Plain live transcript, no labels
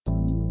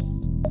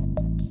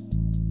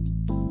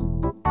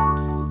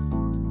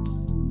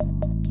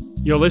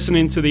You're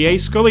listening to the A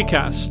Scully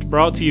Cast,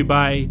 brought to you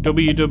by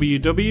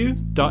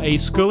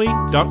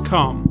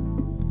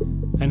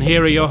www.ascully.com. And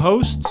here are your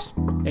hosts,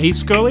 A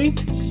Scully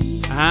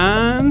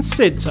and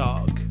Sid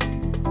Talk.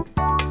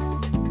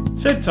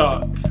 Sid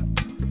Talk.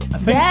 I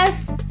think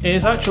yes! It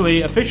is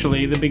actually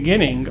officially the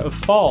beginning of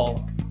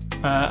fall,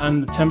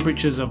 and the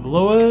temperatures have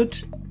lowered,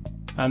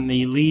 and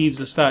the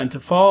leaves are starting to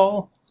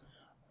fall.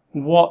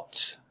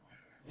 What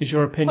is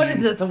your opinion? What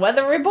is this, a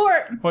weather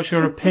report? What's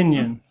your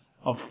opinion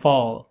of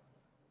fall?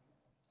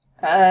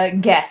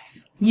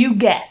 Guess. You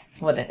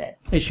guess what it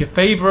is. It's your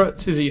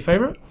favourite. Is it your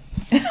favourite?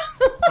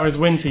 Or is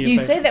winter your You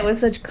favourite? say that with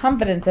such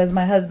confidence as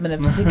my husband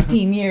of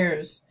 16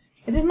 years.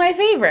 It is my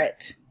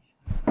favorite.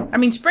 I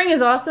mean, spring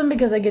is awesome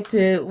because I get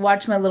to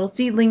watch my little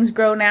seedlings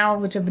grow now,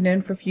 which I've been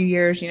doing for a few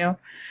years, you know.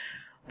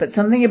 But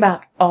something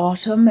about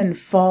autumn and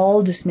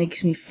fall just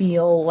makes me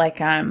feel like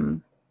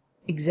I'm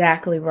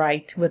exactly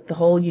right with the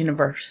whole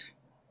universe.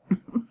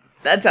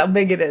 That's how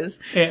big it is.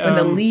 When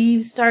the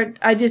leaves start,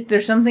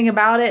 there's something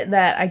about it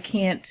that I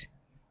can't.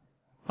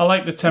 I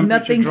like the temperature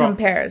Nothing drop.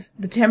 compares.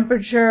 The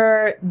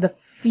temperature, the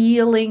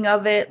feeling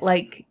of it,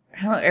 like,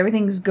 I don't know,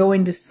 everything's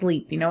going to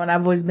sleep, you know, and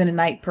I've always been a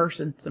night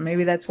person, so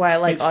maybe that's why I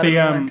like It's autumn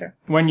and winter.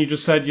 When you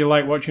just said you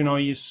like watching all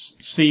your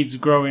seeds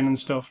growing and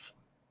stuff,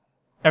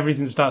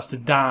 everything starts to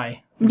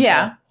die.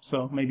 Yeah.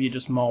 So maybe you're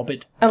just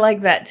morbid. I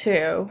like that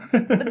too.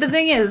 But the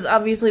thing is,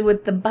 obviously,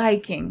 with the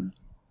biking,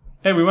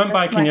 Hey, we went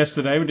biking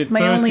yesterday. We did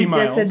 30 my only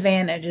miles.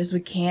 disadvantage is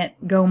we can't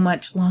go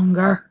much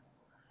longer.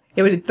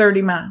 Yeah, we did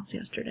 30 miles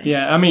yesterday.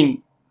 Yeah, I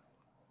mean,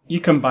 you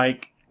can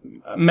bike.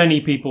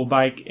 Many people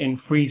bike in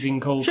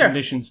freezing cold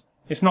conditions.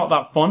 It's not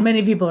that fun.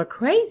 Many people are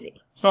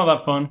crazy. It's not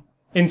that fun.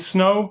 In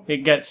snow,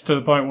 it gets to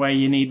the point where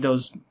you need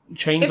those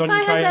chains on your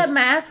tires. If I had that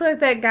mask like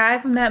that guy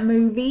from that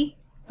movie,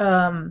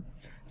 that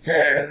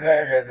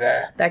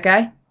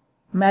guy,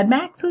 Mad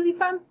Max, was he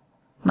from?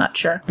 Not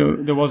sure.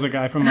 There was a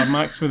guy from Mad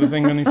Max with a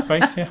thing on his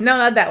face, yeah. No,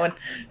 not that one.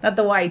 Not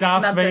the white.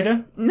 Darth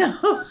Vader?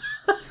 No.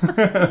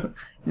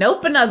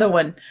 Nope, another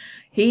one.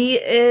 He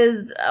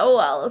is... Oh,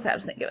 well, let's have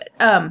to think of it.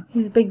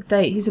 He's a big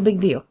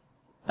deal.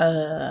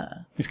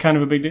 He's kind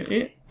of a big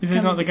deal. Is he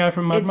not the guy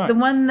from Mad Max? It's the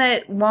one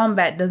that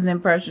Wombat does an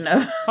impression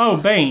of. Oh,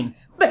 Bane.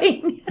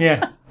 Bane.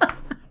 Yeah.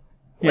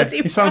 What's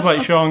he He sounds from?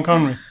 like Sean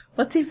Connery.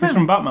 What's he from? He's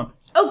from Batman.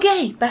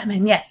 Okay,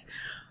 Batman, yes.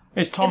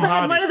 It's Tom If I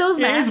Hardy. had one of those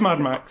Yeah, it masks... is Mad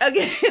Max.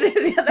 Okay, it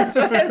is. Yeah, that's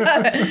what I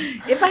thought.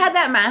 If I had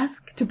that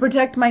mask to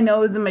protect my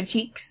nose and my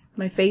cheeks,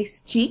 my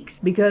face cheeks,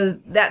 because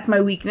that's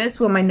my weakness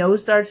when my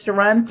nose starts to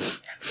run,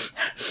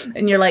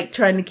 and you're like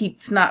trying to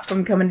keep snot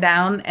from coming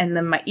down, and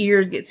then my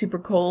ears get super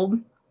cold.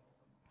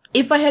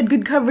 If I had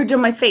good coverage on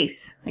my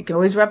face, I could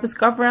always wrap a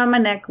scarf around my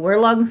neck, wear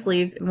long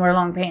sleeves, and wear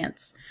long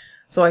pants.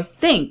 So I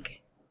think...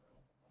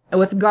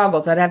 With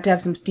goggles, I'd have to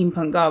have some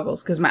steampunk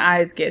goggles because my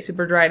eyes get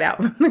super dried out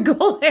from the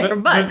cold air.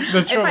 But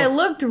if I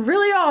looked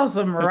really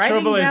awesome, The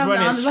trouble is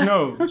when it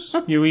snows,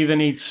 you either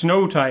need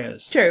snow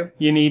tires. True.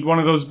 You need one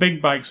of those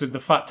big bikes with the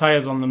fat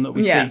tires on them that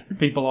we see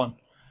people on.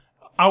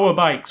 Our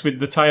bikes with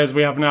the tires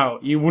we have now,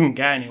 you wouldn't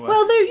get anywhere.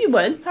 Well, there you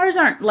would. Ours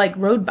aren't like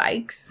road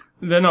bikes.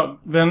 They're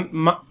not.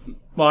 Well,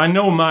 I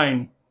know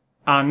mine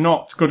are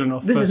not good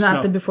enough This for is not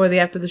snow. the before the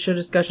after the show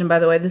discussion, by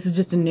the way. This is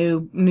just a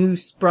new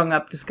sprung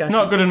up discussion.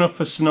 Not good enough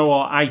for snow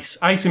or ice.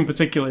 Ice in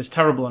particular is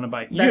terrible on a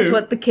bike. That's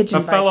what the kitchen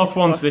I bike fell off is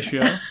once for. this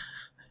year.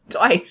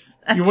 Twice.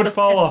 You would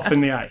fall off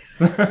in the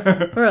ice.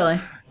 Really?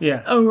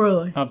 Yeah. Oh,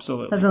 really?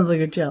 Absolutely. That sounds like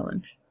a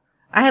challenge.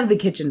 I have the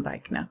kitchen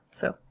bike now,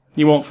 so.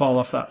 You won't fall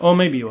off that. Or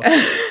maybe you will.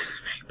 Very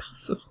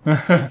possible.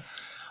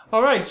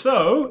 All right,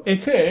 so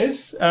it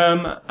is.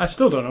 I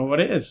still don't know what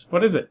it is.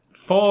 What is it?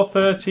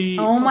 4:30.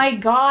 Oh my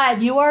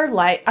god, you are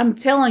like, I'm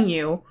telling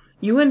you,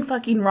 you and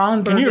fucking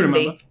Ron Burgundy. Can you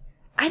remember?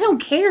 I don't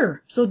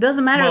care, so it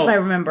doesn't matter if I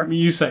remember.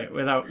 You say it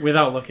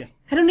without looking.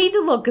 I don't need to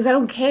look because I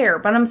don't care,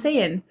 but I'm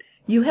saying,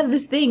 you have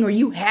this thing where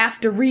you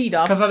have to read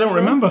off. Because I don't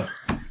remember.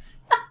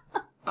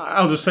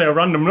 I'll just say a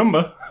random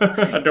number.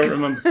 I don't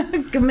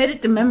remember. Commit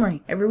it to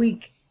memory every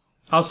week.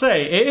 I'll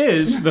say it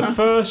is the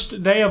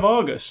first day of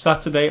August,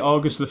 Saturday,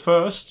 August the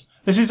 1st.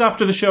 This is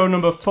after the show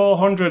number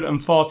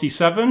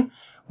 447.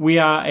 We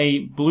are a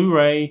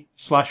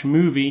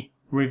Blu-ray/movie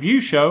review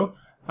show,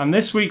 and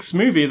this week's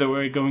movie that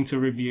we're going to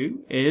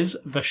review is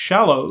The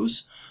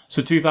Shallows. It's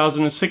a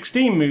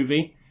 2016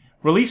 movie,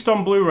 released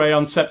on Blu-ray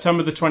on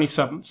September the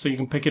 27th, so you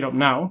can pick it up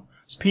now.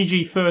 It's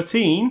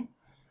PG-13,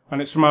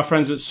 and it's from our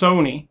friends at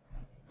Sony.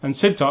 And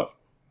Sid Talk,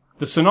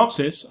 the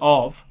synopsis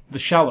of The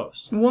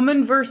Shallows.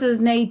 Woman versus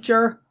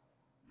nature.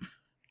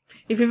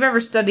 If you've ever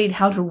studied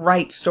how to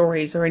write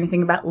stories or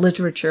anything about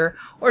literature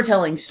or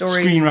telling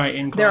stories,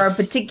 Screenwriting class. there are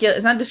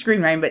it's not just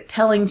screenwriting, but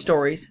telling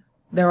stories.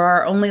 There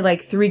are only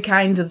like 3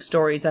 kinds of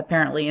stories,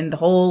 apparently, in the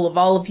whole of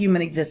all of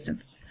human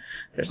existence.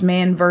 There's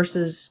man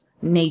versus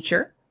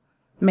nature,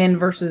 man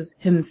versus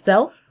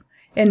himself,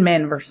 and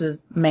man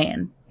versus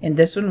man. In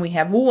this one, we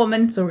have a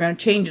woman, so we're going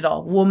to change it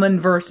all.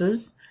 Woman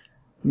versus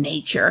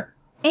nature,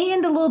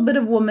 and a little bit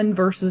of woman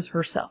versus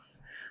herself.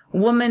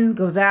 Woman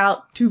goes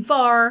out too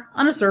far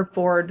on a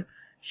surfboard.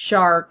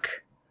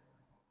 Shark.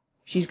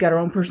 She's got her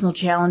own personal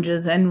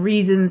challenges and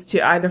reasons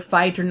to either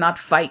fight or not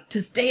fight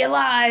to stay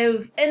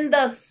alive. And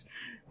thus,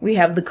 we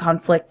have the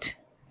conflict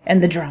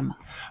and the drama.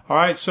 All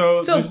right,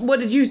 so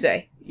What did you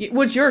say?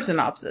 What's your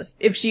synopsis?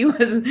 If she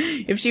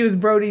was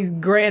Brody's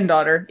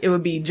granddaughter, it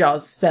would be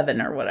Jaws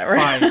 7 or whatever.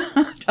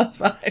 5. Jaws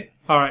 5.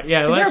 All right,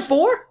 yeah. Is there a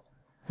 4?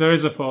 There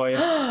is a 4,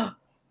 yes.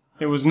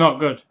 It was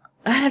not good.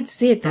 I'd have to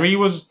see it. 3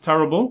 was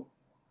terrible.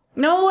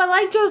 No, I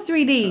like Jaws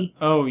 3D.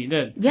 Oh, you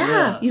did?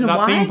 Yeah. You know that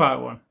why? theme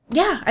park one.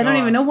 Yeah, I don't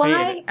even know hated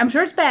why. it. I'm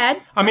sure it's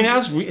bad. I mean,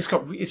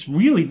 it's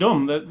really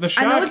dumb. The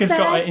shark it's has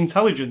got bad.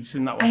 intelligence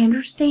in that one. I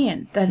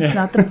understand. That's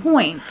not the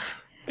point.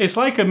 It's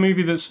like a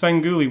movie that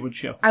Svengoolie would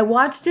show. I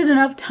watched it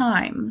enough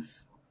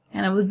times,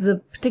 and it was a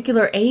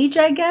particular age,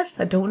 I guess.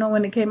 I don't know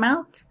when it came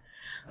out.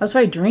 I was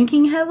probably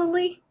drinking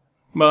heavily.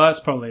 Well,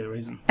 that's probably the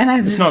reason. And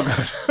It's not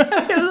good.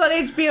 It was on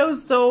HBO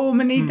so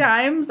many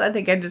times. I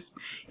think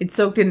it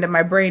soaked into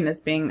my brain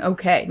as being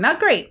okay. Not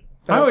great.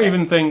 I don't okay.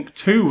 even think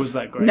 2 was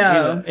that great. No.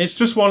 Either. It's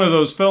just one of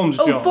those films,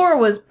 Oh, Jaws. 4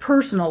 was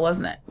personal,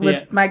 wasn't it? With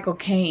Yeah. Michael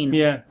Caine.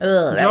 Yeah.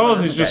 Ugh, that Jaws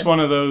wasn't is just good. one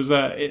of those...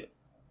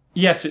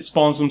 yes, it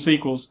spawned some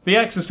sequels. The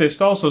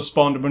Exorcist also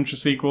spawned a bunch of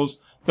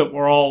sequels that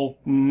were all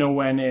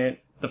nowhere near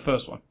the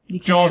first one.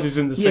 Jaws is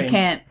in the same. You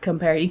can't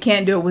compare. You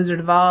can't do a Wizard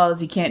of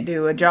Oz. You can't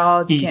do a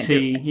Jaws. You can't do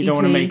E.T. You don't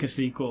want to E.T.. make a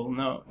sequel.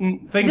 No.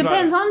 It Things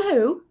depends like on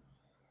who.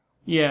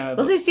 Yeah.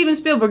 Let's say Steven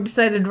Spielberg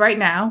decided right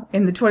now,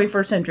 in the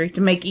 21st century,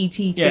 to make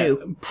E.T. 2.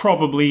 Yeah,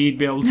 probably he'd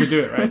be able to do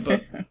it, right?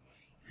 But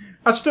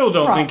I still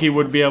don't think he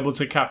would be able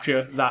to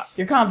capture that.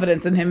 Your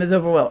confidence in him is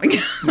overwhelming.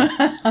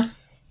 But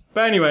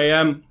anyway,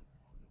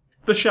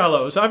 The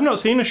Shallows. I've not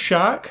seen a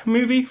shark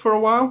movie for a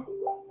while.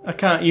 I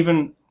can't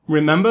even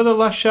remember the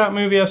last shark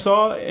movie I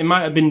saw. It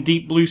might have been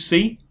Deep Blue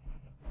Sea.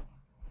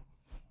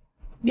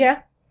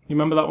 Yeah. You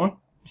remember that one?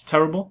 It's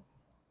terrible.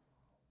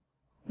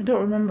 I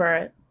don't remember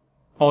it.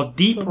 Or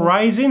Deep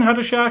Rising had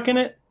a shark in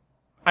it.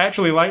 I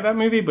actually liked that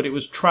movie, but it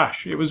was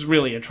trash. It was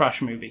really a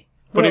trash movie.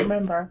 I don't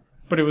remember.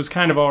 But it was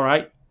kind of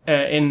alright.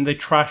 In the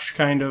trash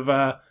kind of,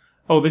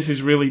 this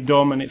is really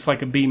dumb and it's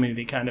like a B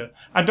movie kind of.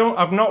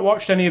 I've not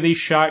watched any of these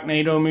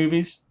Sharknado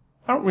movies.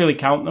 I don't really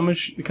count them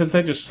because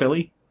they're just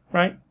silly,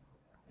 right?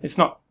 It's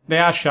not, they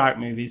are shark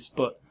movies,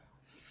 but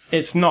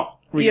it's not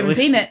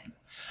realistic. You haven't seen it.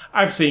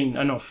 I've seen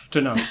enough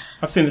to know.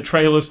 I've seen the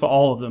trailers for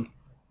all of them.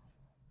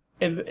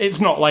 It's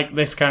not like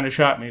this kind of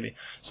shark movie.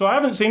 So I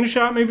haven't seen a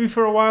shark movie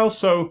for a while,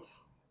 so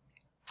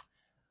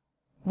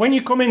when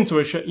you come into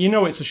a shark, you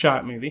know it's a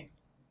shark movie.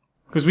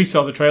 Because we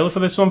saw the trailer for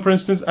this one, for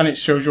instance, and it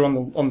shows you on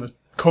the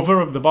cover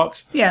of the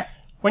box. Yeah.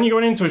 When you're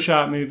going into a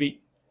shark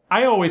movie,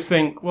 I always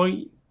think,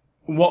 well,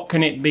 what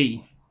can it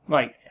be?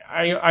 Like,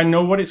 I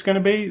know what it's going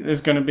to be. There's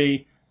going to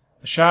be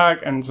a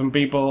shark and some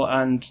people,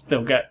 and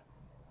they'll get,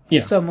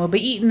 Some will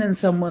be eaten and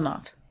some will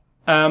not.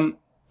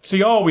 So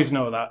you always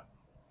know that.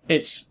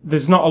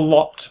 There's not a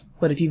lot.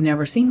 What if you've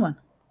never seen one?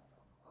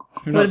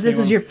 You've What not if this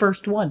seen is one. your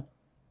first one?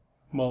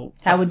 Well,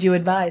 How would you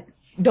advise?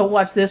 Don't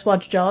watch this,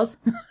 watch Jaws.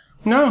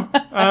 no.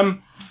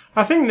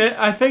 I think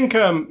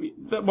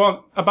that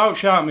what about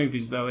shark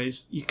movies though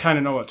is you kind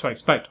of know what to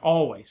expect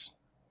always.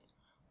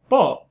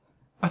 But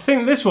I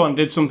think this one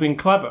did something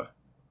clever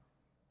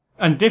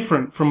and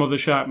different from other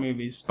shark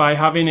movies by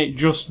having it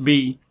just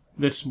be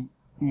this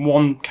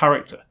one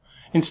character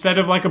instead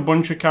of like a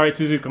bunch of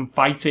characters who can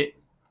fight it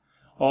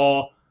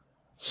or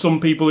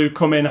some people who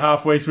come in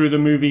halfway through the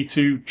movie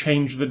to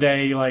change the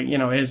day. Like,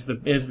 here's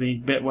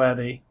the bit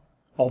where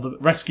all the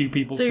rescue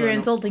people. So you're turn up.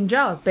 insulting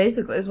Jaws,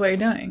 basically, is what you're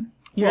doing.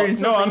 Well,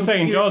 no, I'm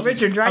saying Jaws.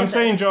 I'm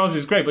saying Jaws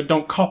is great, but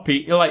don't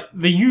copy. Like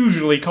they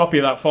usually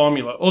copy that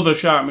formula. Other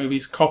shark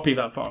movies copy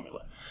that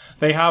formula.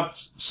 They have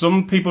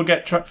some people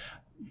get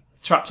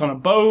trapped on a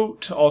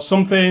boat or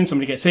something.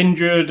 Somebody gets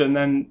injured, and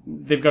then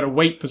they've got to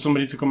wait for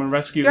somebody to come and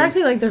rescue You're them.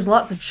 acting like there's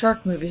lots of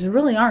shark movies. There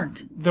really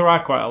aren't. There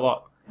are quite a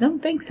lot. I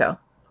don't think so.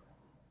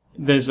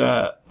 There's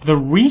The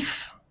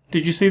Reef.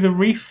 Did you see The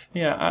Reef?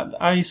 Yeah,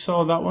 I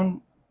saw that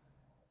one.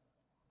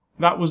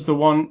 That was the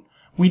one.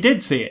 We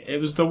did see it. It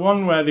was the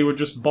one where they were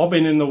just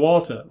bobbing in the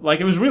water. Like,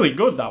 it was really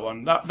good, that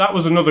one. That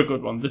was another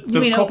good one.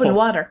 You mean Open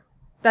Water?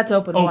 That's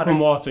Open Water. Open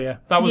Water, yeah.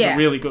 That was a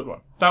really good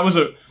one. That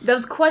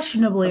was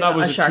questionably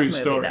a shark true movie,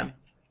 story. though.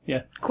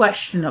 Yeah.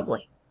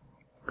 Questionably.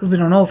 Because we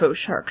don't know if it was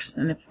sharks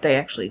and if they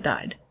actually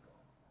died.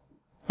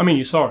 I mean,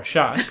 you saw a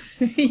shark.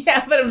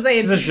 Yeah, but I'm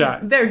saying It's a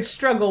shark. their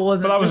struggle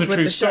wasn't But that was just a with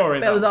true the shark. story,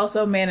 That though. was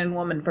also man and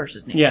woman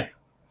versus nature. Yeah.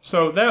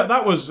 So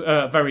that was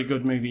a very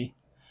good movie.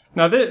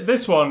 Now,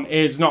 this one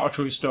is not a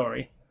true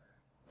story.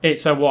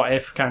 It's a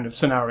what-if kind of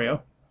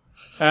scenario.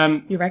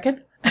 You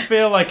reckon? I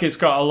feel like it's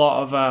got a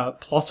lot of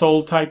plot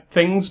hole type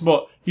things,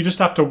 but you just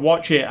have to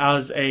watch it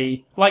as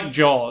like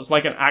Jaws,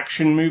 like an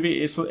action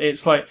movie.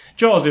 It's like,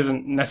 Jaws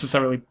isn't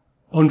necessarily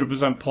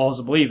 100%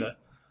 plausible either.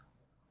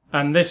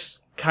 And this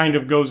kind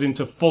of goes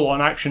into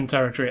full-on action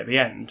territory at the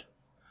end.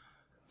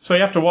 So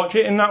you have to watch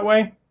it in that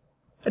way.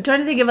 I'm trying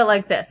to think of it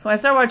like this. When I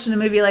start watching a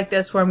movie like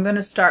this where I'm going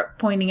to start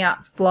pointing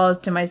out flaws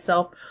to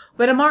myself,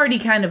 but I'm already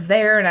kind of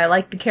there and I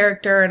like the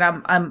character and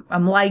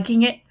I'm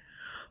liking it.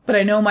 but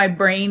I know my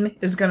brain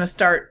is going to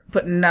start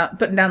putting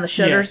down the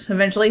shutters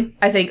eventually.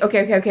 I think,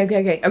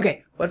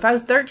 okay. What if I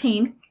was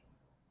 13,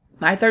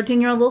 my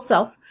 13-year-old little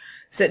self,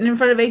 sitting in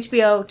front of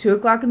HBO, 2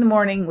 o'clock in the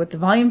morning, with the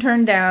volume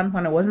turned down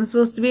when I wasn't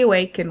supposed to be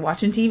awake and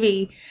watching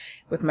TV,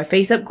 with my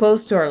face up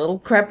close to our little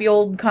crappy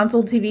old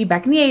console TV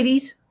back in the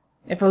 80s.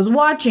 If I was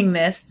watching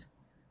this...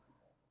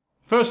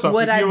 First off,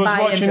 if you was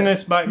watching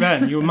this back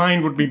then, your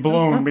mind would be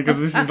blown because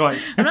this is like...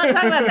 I'm not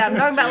talking about that. I'm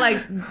talking about, like,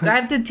 I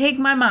have to take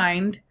my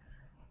mind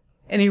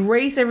and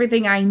erase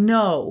everything I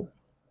know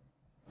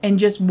and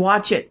just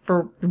watch it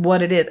for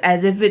what it is,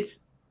 as if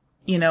it's,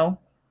 you know,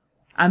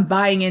 I'm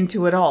buying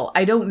into it all.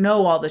 I don't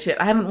know all the shit.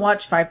 I haven't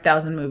watched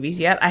 5,000 movies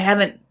yet. I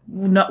haven't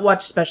not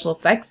watched special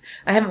effects.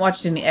 I haven't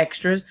watched any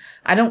extras.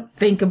 I don't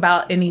think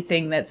about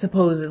anything that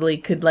supposedly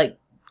could, like,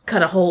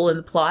 cut a hole in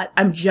the plot.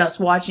 I'm just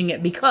watching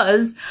it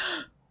because...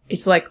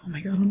 It's like, oh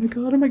my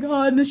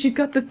god, and she's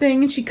got the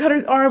thing, and she cut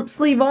her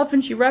sleeve off,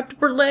 and she wrapped up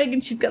her leg,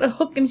 and she's got a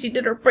hook, and she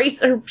did her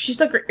brace, or she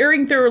stuck her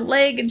earring through her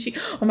leg, and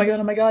oh my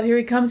god, here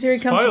he comes.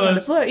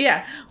 Spoilers.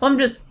 Yeah, well,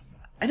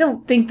 I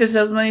don't think this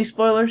has many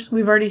spoilers.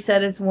 We've already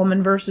said it's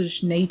woman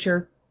versus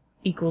nature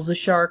equals a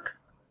shark.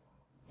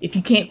 If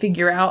you can't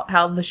figure out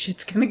how the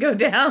shit's gonna go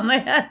down,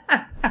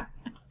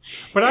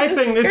 but I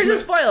think this... Here's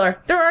a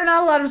spoiler. There are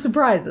not a lot of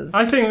surprises.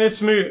 I think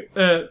this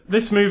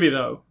movie,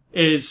 though,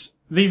 is...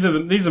 These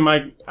are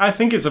my... I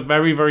think it's a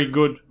very, very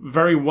good,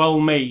 very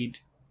well-made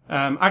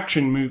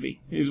action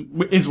movie,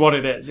 is what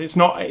it is. It's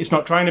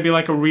not trying to be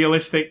like a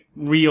realistic,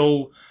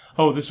 real...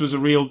 Oh, this was a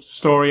real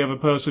story of a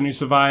person who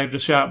survived a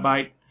shark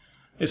bite.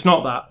 It's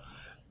not that.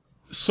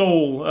 It's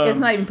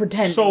not even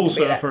pretending Soul to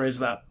be that. Surfer is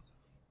that.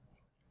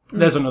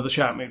 There's another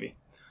shark movie.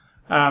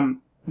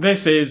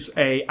 This is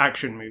a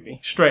action movie,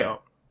 straight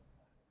up.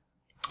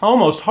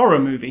 Almost horror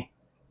movie.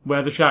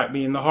 Where the shark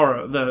being the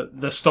horror,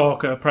 the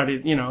stalker,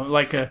 predator, you know,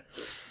 like a...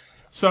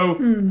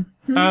 So,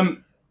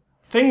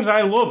 things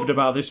I loved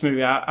about this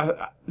movie,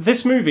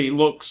 this movie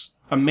looks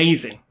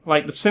amazing.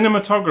 Like, the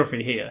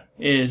cinematography here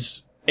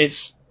it's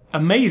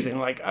amazing.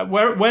 Like,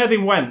 where they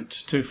went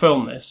to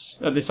film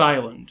this, at this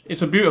island,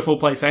 it's a beautiful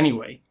place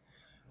anyway.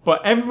 But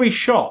every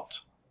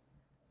shot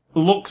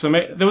looks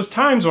amazing. There was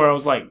times where I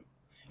was like,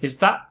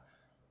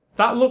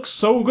 that looks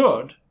so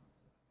good.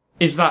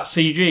 Is that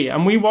CG?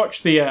 And we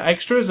watched the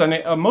extras, and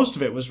most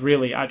of it was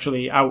really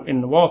actually out in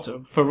the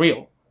water, for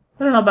real.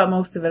 I don't know about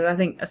most of it. I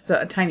think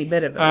a tiny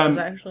bit of it was,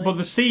 actually. But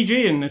the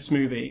CG in this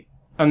movie,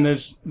 and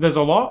there's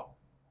a lot,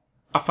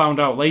 I found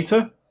out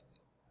later,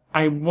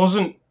 I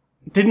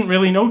didn't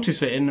really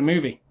notice it in the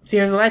movie. See,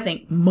 here's what I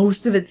think.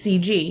 Most of it's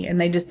CG,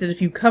 and they just did a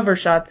few cover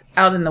shots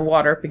out in the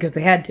water, because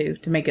they had to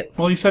make it...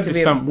 Well, he said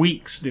they spent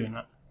weeks doing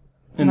that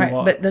in the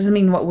water. But doesn't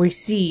mean what we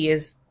see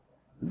is...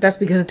 That's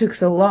because it took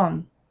so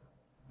long.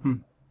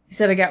 He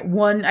said I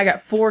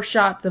got 4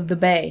 shots of the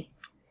bay.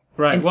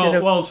 Right.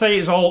 Well, say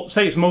it's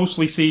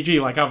mostly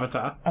CG like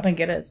Avatar. I think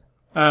it is.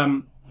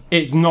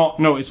 It's not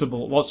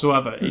noticeable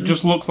whatsoever. Mm-hmm. It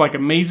just looks like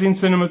amazing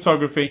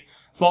cinematography.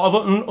 It's a lot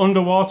of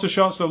underwater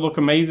shots that look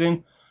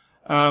amazing.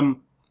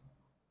 And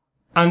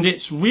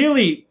it's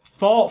really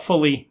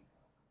thoughtfully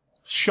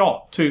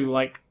shot too.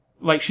 Like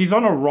she's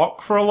on a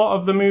rock for a lot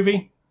of the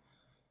movie.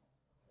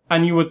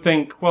 And you would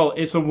think, well,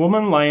 it's a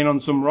woman lying on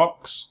some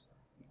rocks.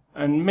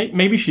 And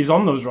maybe she's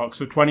on those rocks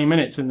for 20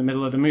 minutes in the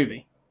middle of the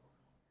movie.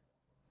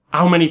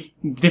 How many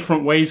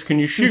different ways can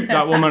you shoot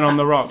that woman on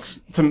the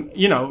rocks?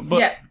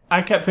 But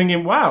I kept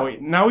thinking, wow,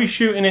 now he's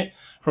shooting it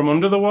from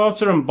under the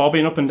water and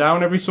bobbing up and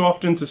down every so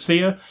often to see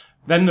her.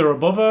 Then they're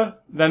above her.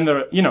 Then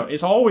they're,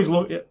 it's always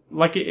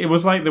like it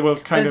was like they were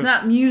kind of... It's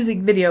not music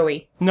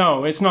video-y.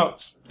 No, it's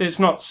not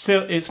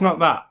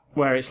that,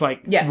 where it's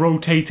like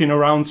rotating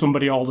around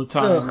somebody all the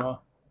time.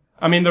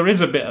 I mean, there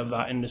is a bit of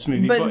that in this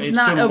movie, but it's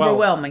not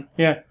overwhelming.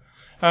 Well. Yeah.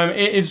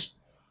 It is,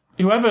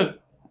 the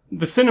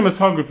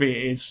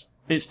cinematography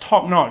is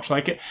top notch.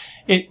 Like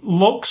it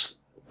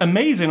looks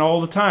amazing all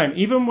the time.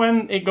 Even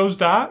when it goes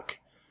dark,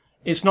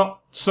 it's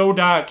not so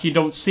dark you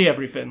don't see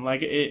everything.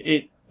 Like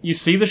you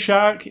see the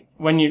shark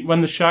when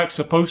the shark's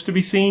supposed to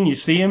be seen, you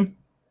see him.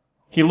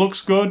 He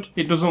looks good.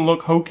 It doesn't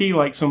look hokey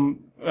like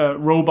some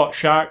robot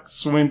shark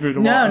swimming through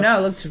the water. No,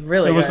 it looks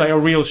really good. It was like a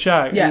real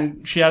shark. Yeah.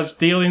 And she has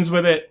dealings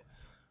with it.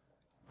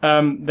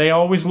 They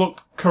always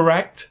look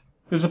correct.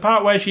 There's a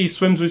part where she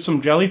swims with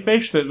some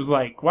jellyfish that was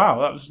like,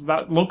 wow,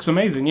 that looks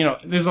amazing.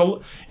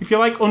 If you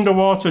like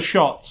underwater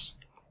shots,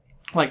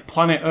 like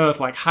Planet Earth,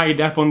 like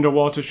high-def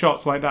underwater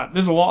shots like that,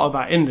 there's a lot of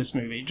that in this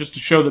movie, just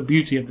to show the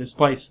beauty of this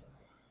place.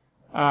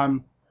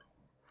 So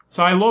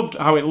I loved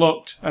how it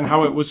looked and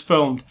how it was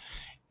filmed.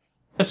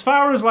 As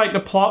far as like the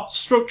plot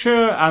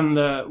structure and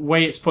the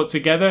way it's put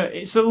together,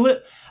 it's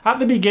at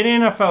the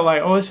beginning, I felt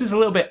like, oh, this is a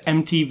little bit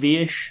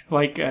MTV-ish.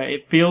 Like,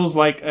 it feels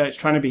like it's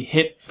trying to be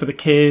hip for the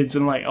kids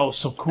and like, oh,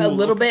 so cool. A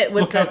little bit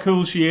with look how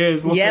cool she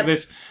is. Look at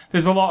this.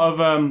 There's a lot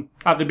of,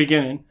 at the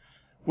beginning,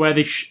 where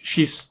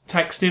she's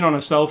texting on a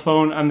cell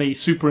phone and they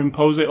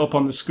superimpose it up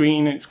on the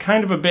screen. It's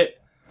kind of a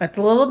bit... That's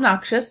a little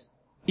obnoxious.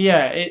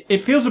 yeah,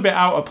 it feels a bit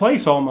out of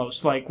place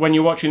almost. Like when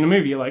you're watching the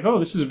movie, you're like, oh,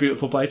 this is a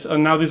beautiful place,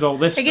 and now there's all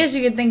this. I guess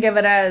you could think of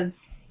it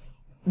as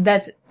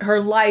that's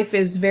her life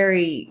is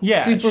very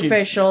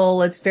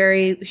superficial. It's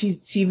very. She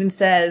even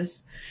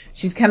says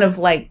she's kind of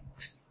like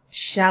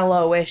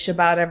shallowish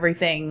about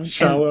everything.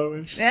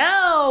 Shallowish.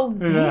 Oh,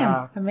 damn!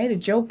 Yeah. I made a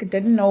joke. I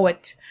didn't know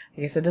it.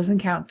 I guess it doesn't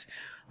count.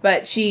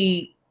 But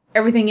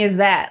everything is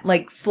that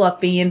like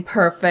fluffy and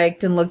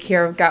perfect. And look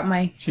here, I've got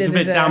my. She's a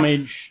bit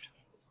damaged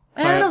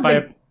I don't by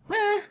think.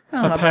 I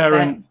don't know a about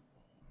parent.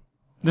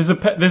 There's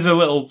a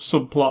little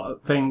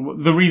subplot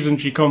thing. The reason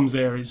she comes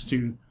here is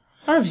to.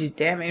 I don't know if she's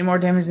damaged, more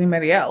damaged than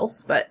anybody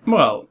else, but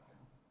Well,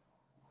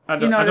 I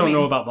don't mean?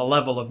 know about the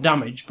level of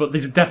damage, but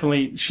there's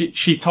definitely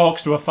she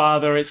talks to her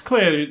father. It's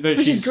clear that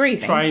she's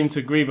grieving. trying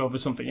to grieve over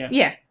something. Yeah.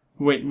 yeah.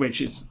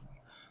 Which is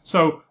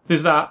so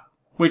there's that,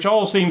 which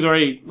all seems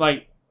very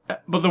like.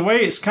 But the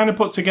way it's kind of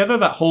put together,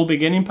 that whole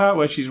beginning part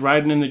where she's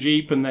riding in the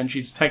Jeep and then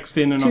she's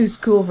texting and Too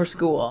cool for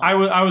school. I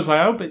was like,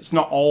 I hope it's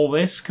not all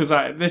this, because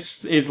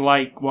this is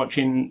like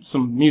watching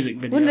some music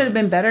video. Wouldn't it have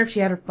been better if she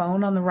had her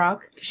phone on the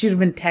rock? She'd have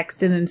been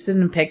texting and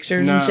sending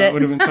pictures and shit. It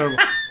would have been terrible.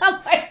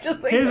 I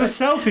just think Here's a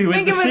selfie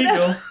with the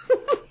seagull.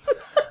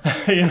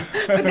 You know?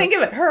 But think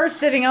of it, her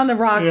sitting on the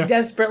rock, Yeah.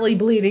 desperately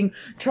bleeding,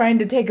 trying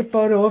to take a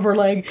photo of her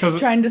leg,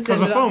 trying to send Because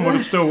the it phone off. would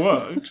have still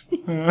worked.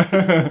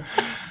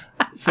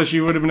 So she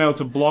would have been able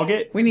to blog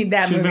it. We need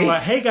that She'd movie. been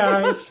like, hey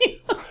guys,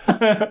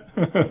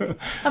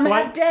 I'm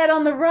half dead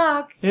on the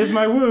rock. here's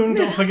my wound.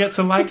 Don't forget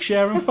to like,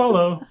 share, and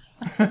follow.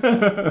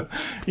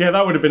 Yeah,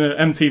 that would have been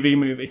an MTV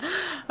movie.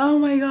 Oh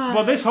my god.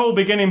 Well, this whole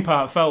beginning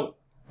part felt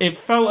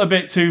a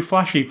bit too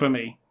flashy for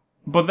me.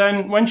 But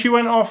then when she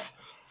went off,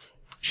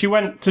 she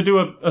went to do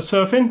a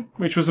surfing,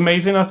 which was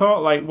amazing, I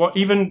thought.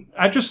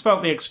 I just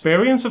felt the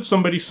experience of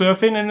somebody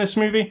surfing in this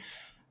movie.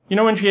 You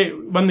know,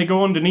 when they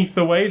go underneath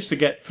the waves to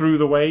get through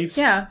the waves?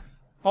 Yeah.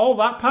 All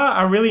that part,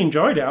 I really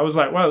enjoyed it. I was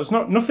like, well, there's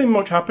nothing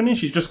much happening.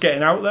 She's just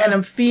getting out there. And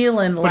I'm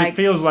feeling but like it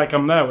feels like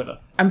I'm there with her.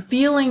 I'm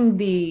feeling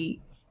the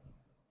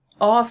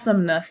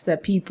awesomeness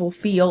that people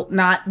feel,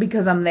 not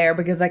because I'm there,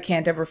 because I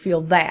can't ever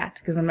feel that,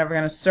 because I'm never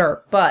going to surf,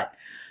 but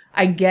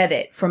I get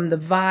it from the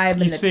vibe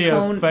and the see her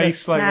tone, the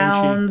face, like, when she-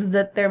 sounds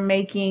that they're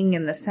making,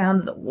 and the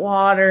sound of the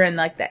water, and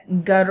like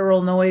that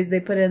guttural noise they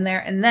put in there.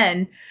 And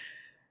then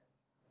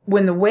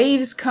when the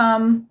waves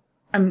come,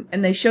 and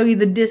they show you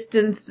the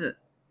distance,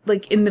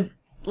 like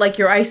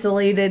you're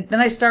isolated, then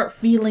I start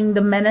feeling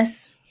the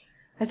menace.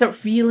 I start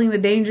feeling the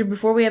danger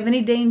before we have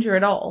any danger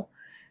at all.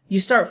 You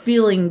start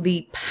feeling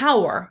the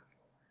power.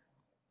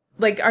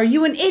 Like, are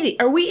you an idiot?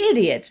 Are we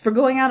idiots for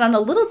going out on a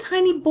little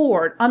tiny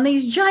board on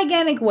these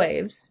gigantic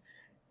waves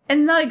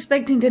and not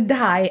expecting to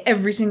die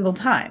every single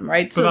time,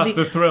 right? So that's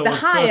the thrill The of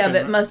high of surfing,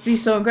 it right? must be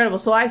so incredible.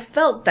 So I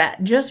felt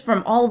that just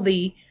from all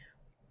the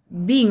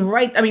being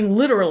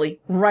literally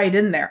right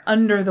in there,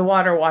 under the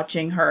water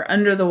watching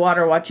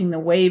the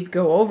wave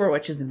go over,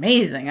 which is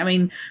amazing. I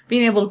mean,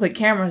 being able to put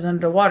cameras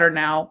underwater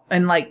now,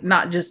 and like,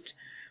 not just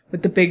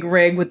with the big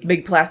rig, with the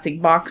big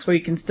plastic box where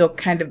you can still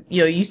kind of,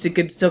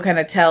 could still kind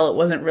of tell it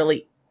wasn't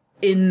really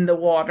in the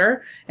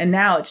water, and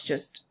now it's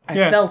just, I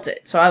felt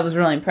it. So I was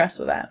really impressed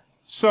with that.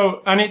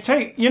 So, and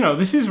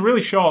this is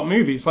really short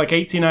movie. It's like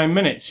 89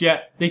 minutes,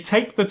 yet they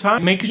take the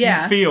time. It makes you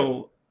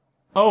feel,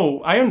 oh,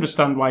 I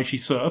understand why she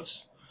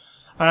surfs.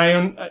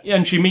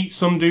 And she meets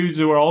some dudes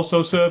who are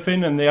also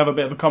surfing, and they have a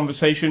bit of a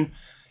conversation.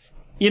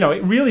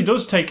 It really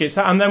does take its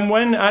time. And then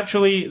when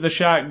actually the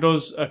shark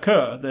does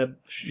occur,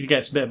 she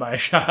gets bit by a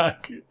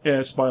shark.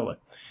 Yeah, spoiler.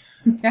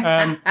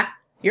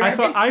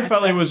 I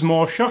felt it was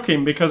more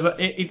shocking because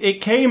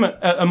it came at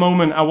a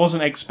moment I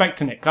wasn't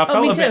expecting it.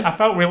 I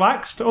felt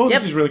relaxed. Oh,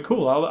 this is really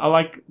cool. I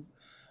like.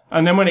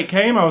 And then when it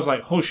came, I was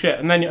like, oh shit!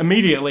 And then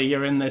immediately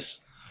you're in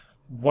this,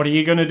 what are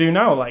you going to do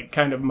now? Like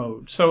kind of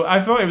mode. So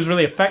I thought it was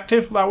really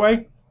effective that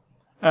way.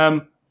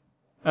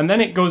 And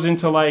then it goes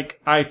into like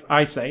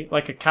I say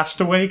like a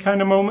Castaway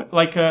kind of moment,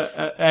 like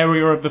a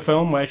area of the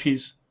film where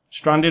she's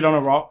stranded on a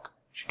rock.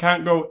 She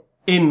can't go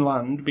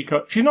inland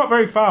because she's not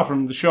very far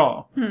from the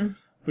shore.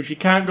 But she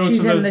can't go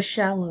She's to in the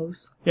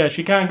shallows. Yeah,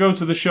 she can't go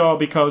to the shore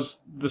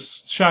because the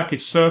shark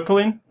is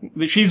circling.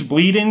 She's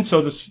bleeding,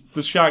 so the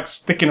shark's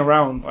sticking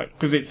around, like,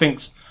 because it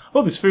thinks,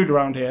 oh, there's food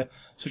around here.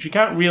 So she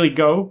can't really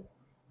go.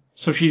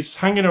 So she's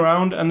hanging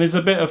around, and there's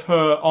a bit of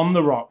her on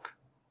the rock.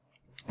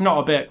 Not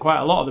a bit, quite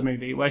a lot of the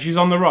movie, where she's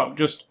on the rock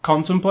just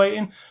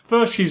contemplating.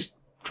 First, she's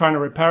trying to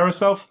repair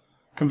herself.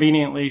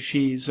 Conveniently,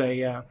 she's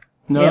a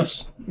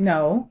nurse. Yep.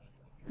 No.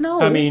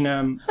 I mean,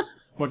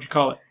 what do you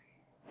call it?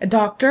 A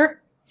doctor?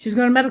 She was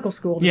going to medical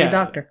school to be a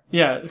doctor.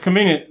 Yeah,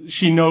 convenient.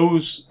 She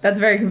knows. That's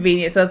very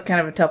convenient, so that's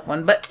kind of a tough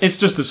one. But it's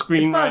just a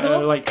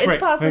screenwriter, like, trick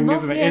thing,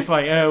 isn't it? Yeah. It's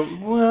like,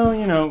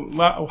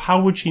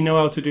 how would she know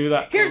how to do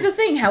that? Here's the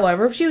thing,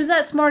 however. If she was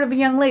that smart of a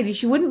young lady,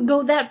 she wouldn't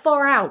go that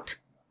far out.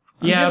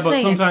 But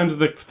sometimes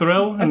the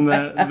thrill and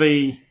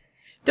the...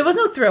 There was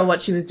no thrill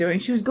what she was doing.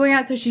 She was going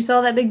out because she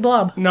saw that big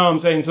blob. No, I'm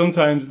saying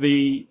sometimes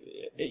you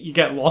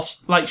get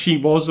lost. Like, she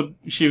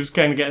was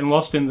kind of getting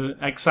lost in the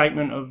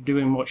excitement of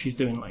doing what she's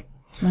doing, like.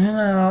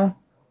 I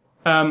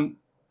don't know.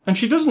 And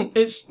she doesn't,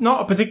 it's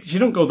not a particular, she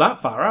doesn't go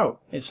that far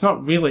out. It's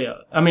not really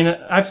I mean,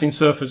 I've seen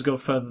surfers go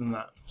further than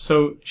that.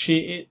 So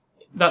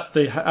that's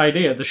the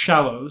idea, the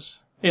shallows.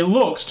 It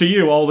looks to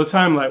you all the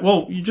time like,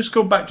 well, you just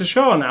go back to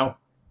shore now.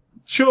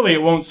 Surely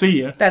it won't see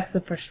you. That's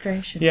the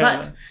frustration. Yeah.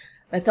 But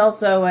that's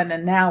also an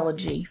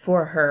analogy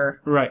for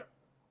her Right.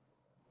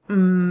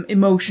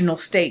 emotional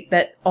state,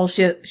 that all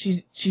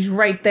she's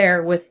right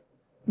there with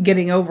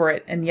getting over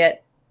it, and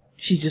yet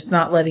she's just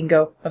not letting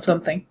go of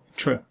something.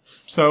 True.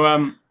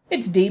 So,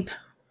 It's deep.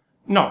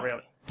 not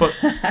really. But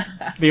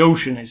the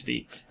ocean is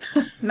deep.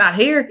 Not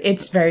here.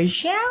 It's very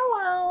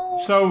shallow.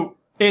 So,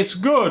 it's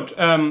good.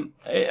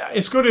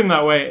 It's good in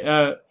that way.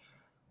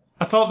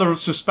 I thought the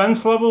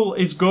suspense level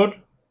is good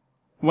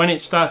when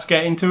it starts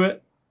getting to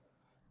it.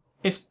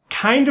 It's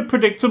kind of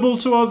predictable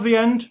towards the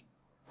end,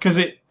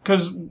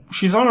 because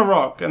she's on a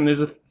rock and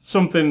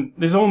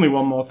there's only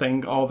one more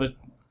thing,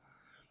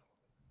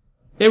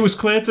 it was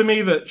clear to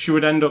me that she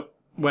would end up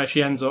where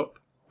she ends up,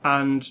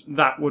 and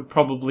that would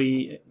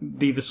probably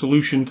be the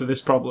solution to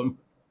this problem.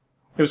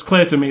 It was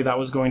clear to me that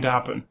was going to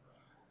happen.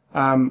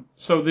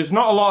 So there's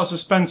not a lot of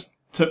suspense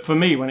for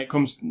me when it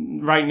comes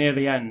right near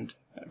the end.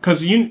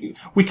 Because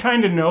we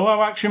kind of know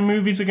how action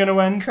movies are going to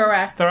end.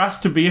 Correct. There has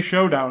to be a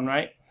showdown,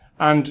 right?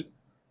 And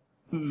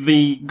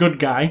the good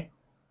guy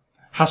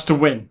has to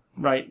win,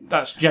 right?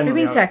 That's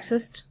generally You're being how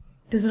sexist.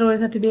 Does it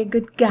always have to be a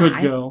good guy?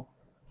 good girl.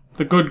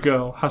 The good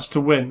girl has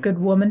to win. Good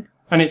woman.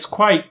 And it's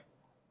quite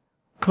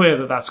clear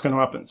that that's going to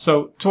happen.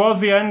 So towards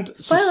the end,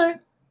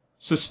 Spoiler.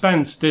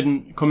 suspense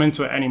didn't come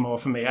into it anymore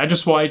for me. I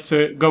just wanted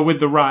to go with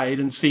the ride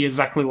and see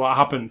exactly what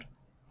happened.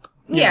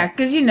 Yeah,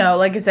 because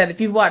like I said, if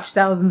you've watched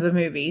thousands of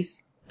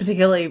movies,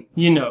 particularly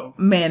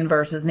man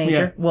versus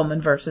nature,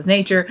 woman versus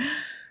nature,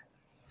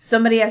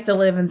 somebody has to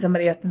live and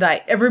somebody has to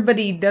die.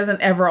 Everybody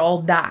doesn't ever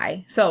all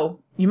die.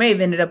 So you may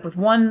have ended up with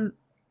one.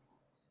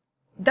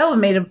 That would have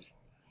made a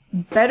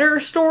better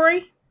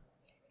story.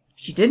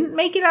 She didn't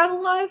make it out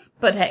alive,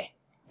 but hey,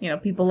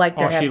 people like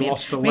their happy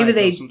end. Maybe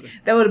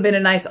that would have been a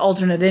nice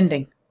alternate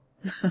ending.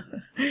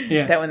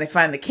 Yeah. That when they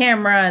find the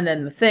camera and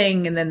then the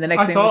thing, and then the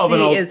next thing we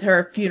see is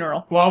her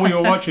funeral. While we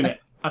were watching it,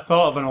 I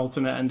thought of an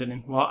alternate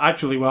ending. Well,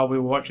 actually, while we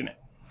were watching it.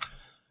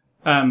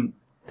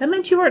 That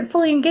meant you weren't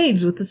fully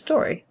engaged with the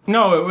story.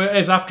 No,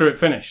 it's after it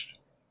finished.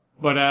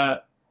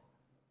 But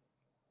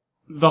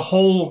the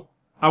whole...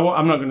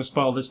 I'm not going to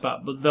spoil this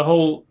part, but the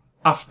whole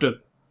after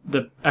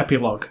the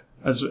epilogue,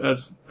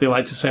 as they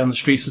like to say on the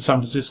streets of San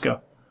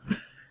Francisco,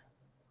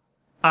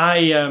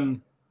 I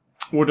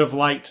would have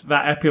liked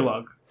that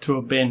epilogue to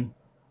have been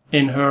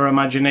in her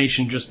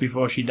imagination just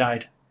before she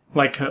died.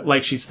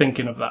 Like she's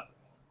thinking of that.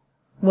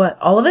 What,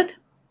 all of it?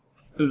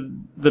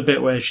 The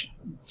bit where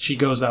she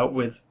goes out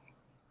with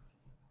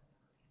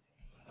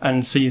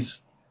and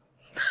sees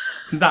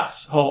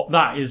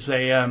that is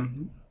a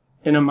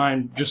in her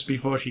mind just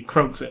before she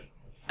croaks it.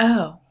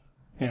 Oh.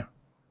 Yeah.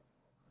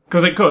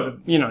 Because it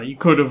could, you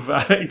could have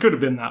it could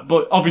have been that,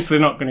 but obviously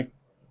not going to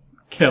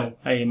kill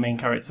a main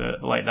character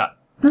like that.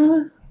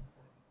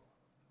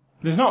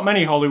 There's not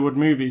many Hollywood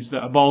movies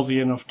that are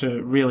ballsy enough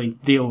to really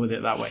deal with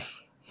it that way.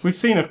 We've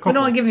seen a couple. We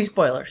don't want to give any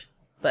spoilers,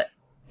 but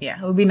yeah,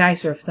 it would be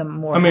nicer if some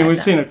more.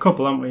 We've seen a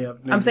couple, haven't we?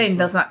 I'm saying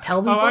let's not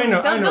tell people. Oh, I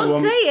know. Don't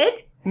say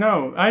it.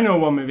 No, I know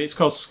one movie. It's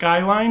called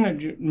Skyline.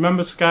 Do you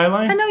remember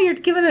Skyline? I know you're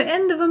giving an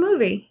end of a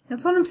movie.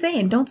 That's what I'm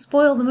saying. Don't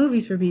spoil the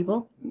movies for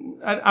people.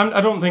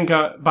 I don't think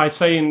by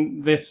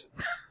saying this,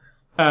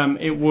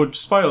 it would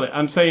spoil it.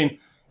 I'm saying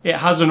it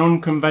has an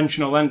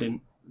unconventional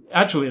ending.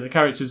 Actually,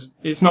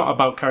 it's not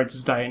about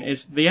characters dying.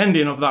 It's the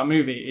ending of that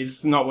movie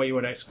is not what you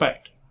would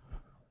expect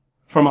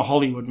from a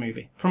Hollywood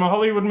movie. From a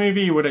Hollywood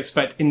movie, you would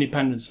expect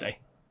Independence Day.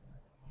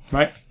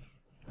 Right?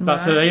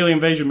 That's an alien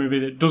invasion movie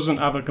that doesn't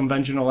have a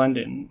conventional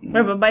ending.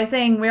 Right, but by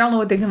saying we all know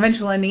what the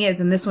conventional ending is,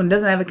 and this one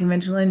doesn't have a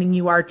conventional ending,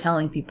 you are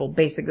telling people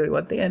basically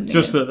what the ending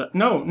is.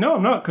 No,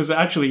 I'm not, because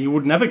actually you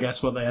would never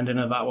guess what the ending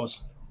of that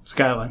was.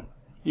 Skyline.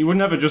 You would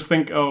never just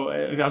think, oh,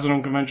 it has an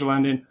unconventional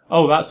ending.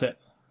 Oh, that's it.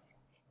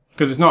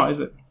 Because it's not, is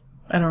it?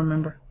 I don't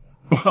remember.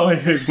 Well,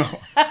 it is not.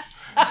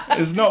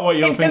 It's not what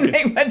you're thinking.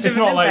 It's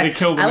not like they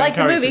killed the main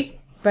characters. The movie,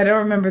 but I don't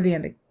remember the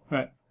ending.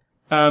 Right.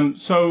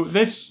 So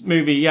this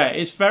movie,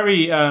 it's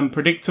very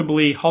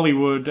predictably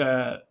Hollywood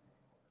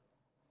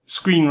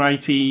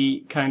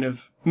screenwriting kind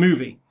of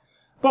movie.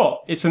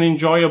 But it's an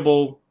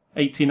enjoyable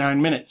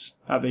 89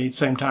 minutes at the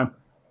same time.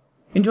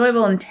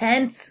 Enjoyable,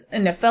 intense,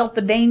 and I felt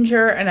the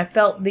danger, and I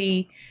felt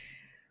the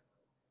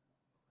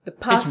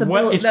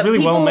possibility it's really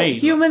well made.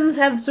 Humans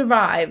have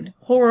survived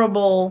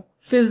horrible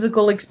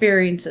physical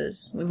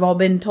experiences. We've all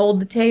been told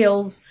the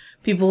tales.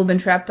 People have been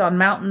trapped on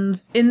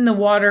mountains in the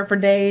water for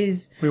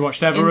days. We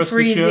watched Everest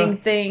this year. Freezing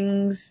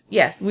things.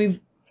 Yes, we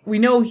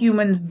know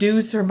humans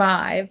do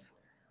survive,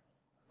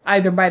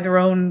 either by their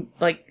own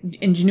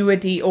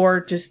ingenuity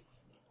or just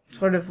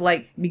sort of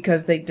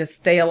because they just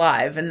stay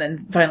alive and then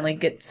finally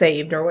get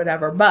saved or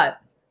whatever. But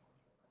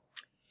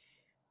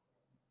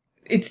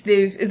it's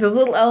those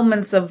little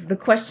elements of the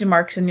question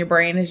marks in your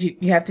brain as you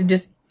have to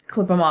just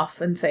clip them off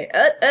and say,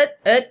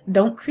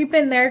 don't creep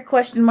in there,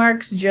 question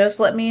marks, just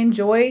let me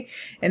enjoy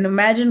and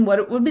imagine what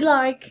it would be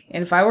like,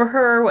 and if I were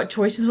her, what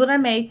choices would I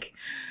make,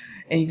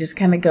 and you just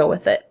kind of go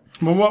with it.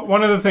 Well,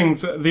 one of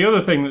the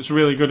other thing that's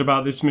really good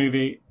about this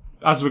movie,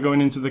 as we're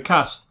going into the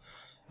cast,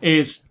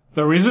 is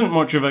there isn't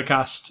much of a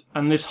cast,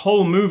 and this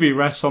whole movie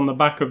rests on the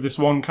back of this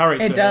one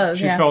character. It does,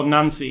 She's called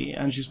Nancy,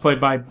 and she's played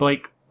by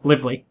Blake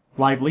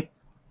Lively.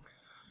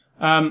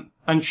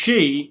 And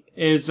she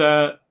is,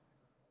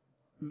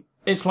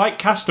 it's like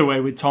Castaway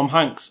with Tom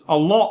Hanks. A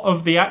lot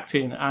of the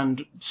acting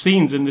and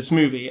scenes in this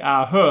movie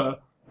are her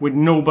with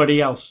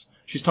nobody else.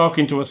 She's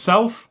talking to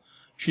herself.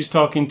 She's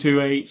talking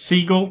to a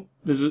seagull.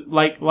 There's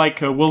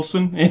like a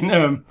Wilson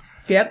in,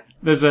 Yep.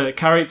 There's a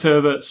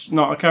character that's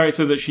not a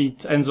character that she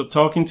ends up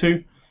talking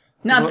to.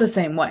 Not the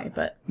same way,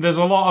 but... There's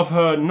a lot of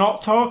her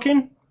not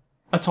talking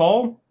at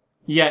all,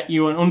 yet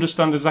you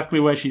understand exactly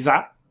where she's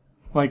at,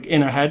 like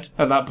in her head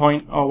at that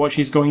point, or what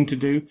she's going to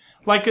do.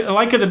 Like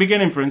at the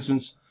beginning, for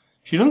instance,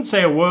 she doesn't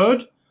say a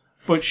word,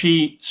 but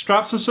she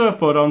straps a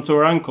surfboard onto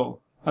her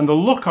ankle, and the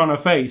look on her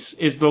face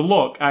is the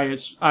look I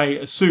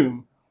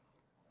assume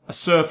a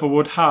surfer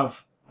would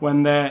have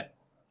when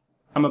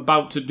I'm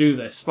about to do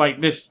this. Like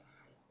this,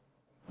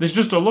 there's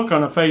just a look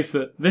on her face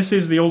that this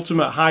is the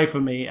ultimate high for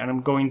me, and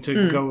I'm going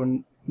to go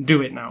and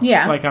do it now.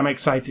 Yeah. Like I'm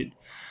excited.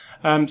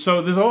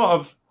 So there's a lot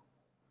of,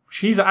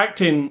 she's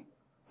acting,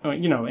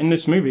 in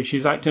this movie,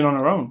 she's acting on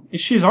her own.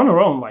 She's on her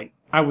own, like,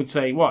 I would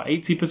say,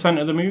 80%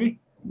 of the movie?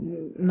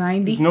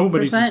 90%. There's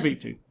nobody to speak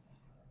to.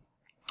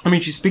 I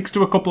mean, she speaks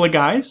to a couple of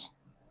guys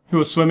who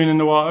are swimming in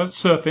the water,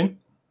 surfing.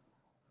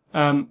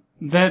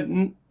 They're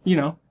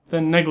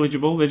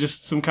negligible. They're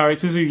just some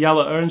characters who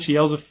yell at her, and she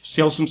yells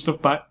some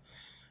stuff back.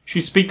 She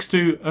speaks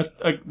to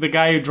the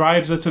guy who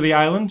drives her to the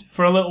island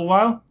for a little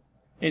while.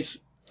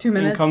 It's 2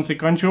 minutes.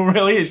 Inconsequential,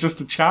 really. It's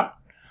just a chat.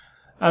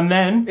 And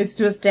then... It's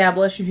to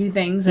establish a few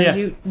things, as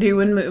you do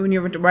when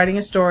you're writing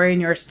a story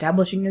and you're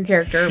establishing your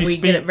character.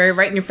 Get it very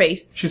right in your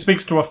face. She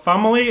speaks to a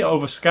family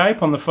over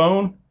Skype on the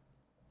phone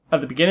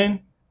at the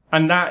beginning.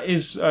 And that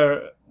is...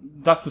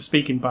 that's the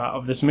speaking part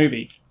of this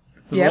movie.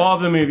 There's a lot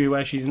of the movie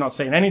where she's not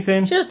saying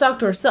anything. She just talked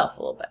to herself a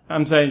little bit.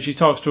 I'm saying she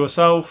talks to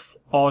herself,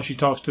 or she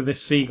talks to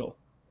this seagull.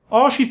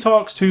 Or she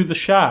talks to the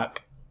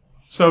shark.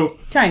 So...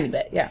 Tiny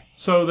bit, yeah.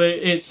 So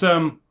it's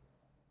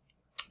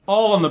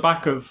all on the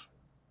back of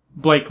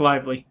Blake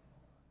Lively.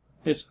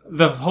 It's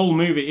the whole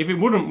movie. If it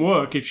wouldn't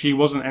work if she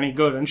wasn't any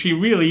good, and she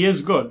really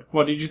is good.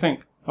 What did you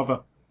think of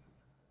her?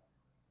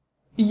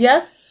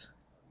 Yes.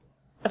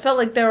 I felt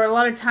like there were a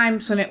lot of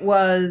times when it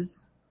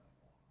was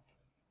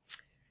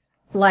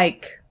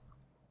like...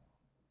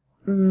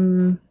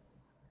 I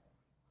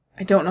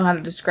don't know how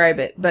to describe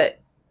it, but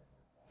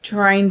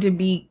trying to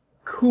be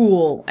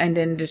cool and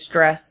in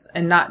distress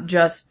and not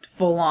just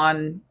full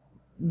on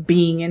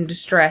being in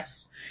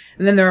distress.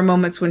 And then there were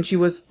moments when she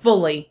was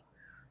fully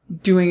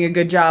doing a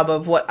good job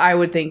of what I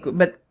would think,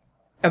 but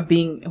of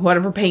being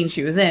whatever pain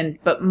she was in.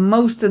 But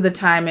most of the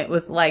time it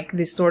was like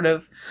this sort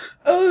of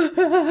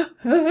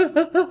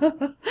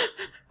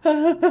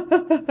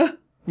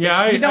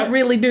Yeah, you don't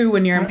really do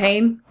when you're in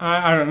pain.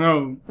 I don't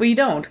know. Well, you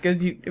don't,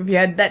 because if you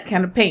had that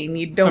kind of pain,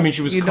 you don't. I mean,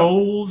 she was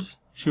cold.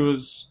 She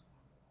was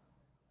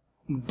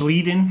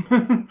bleeding.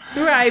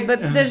 Right,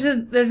 but there's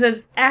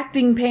this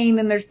acting pain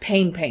and there's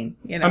pain.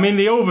 You know. I mean,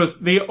 the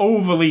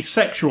overly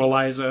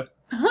sexualize her.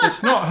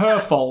 It's not her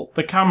fault.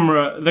 The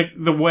camera,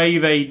 the way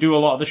they do a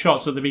lot of the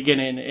shots at the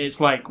beginning, it's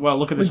like, well,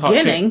 look at this hot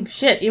chick.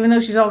 Shit, even though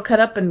she's all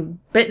cut up and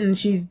bitten,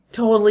 she's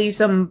totally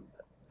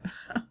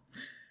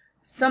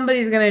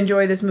somebody's gonna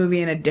enjoy this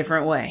movie in a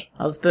different way.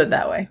 I'll just put it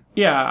that way.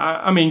 Yeah,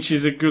 I mean,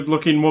 she's a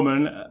good-looking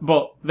woman,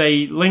 but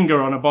they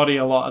linger on her body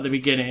a lot at the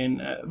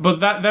beginning. But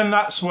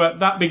that's where,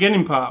 that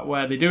beginning part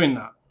where they're doing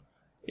that,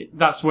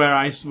 that's where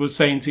I was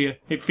saying to you,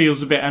 it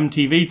feels a bit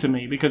MTV to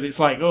me, because it's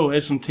like, oh,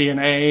 here's some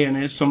TNA, and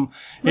here's some...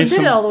 We did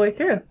it all the way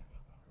through.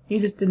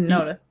 You just didn't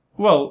notice.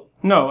 Well,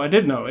 no, I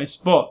did notice,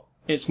 but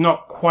it's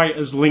not quite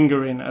as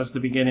lingering as the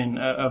beginning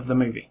of the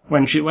movie.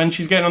 When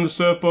she's getting on the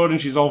surfboard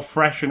and she's all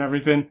fresh and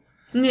everything...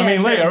 Yeah, I mean,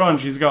 true. later on,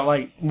 she's got,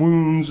 like,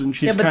 wounds, and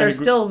she's yeah, but kind they're of...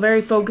 still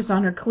very focused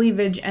on her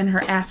cleavage and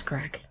her ass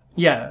crack.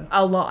 Yeah.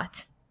 A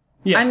lot.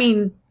 Yeah. I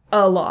mean,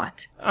 a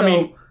lot.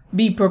 So,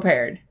 be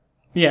prepared.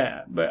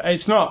 Yeah, but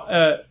it's not,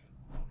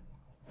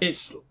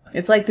 it's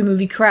like the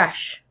movie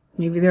Crash.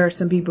 Maybe there are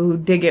some people who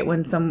dig it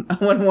when a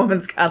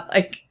woman's got,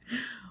 like,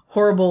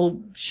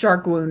 horrible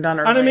shark wound on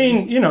her And leg. I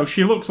mean,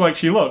 she looks like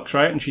she looks,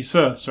 right? And she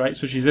surfs, right?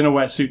 So she's in a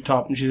wetsuit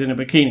top and she's in a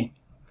bikini.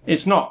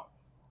 It's not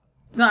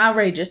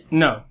outrageous.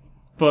 No.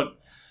 But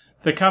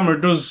the camera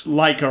does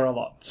like her a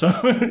lot. So,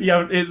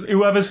 yeah, it's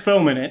whoever's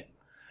filming it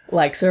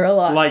likes her a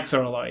lot. Likes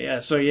her a lot, yeah.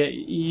 So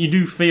you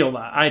do feel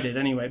that. I did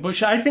anyway.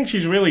 But I think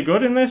she's really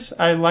good in this.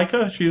 I like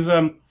her. She's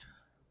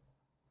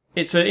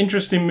it's an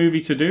interesting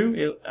movie to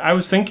do. I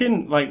was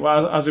thinking, like,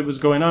 as it was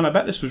going on, I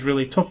bet this was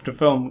really tough to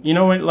film. You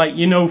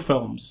know,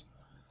 films.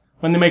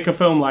 When they make a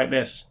film like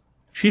this,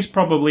 she's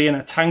probably in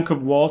a tank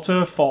of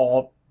water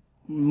for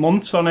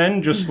months on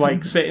end, just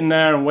like sitting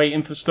there and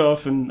waiting for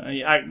stuff, and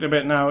you act a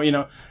bit now,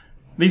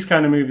 These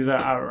kind of movies,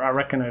 I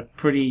reckon, are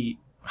pretty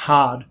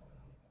hard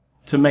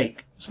to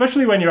make,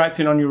 especially when you're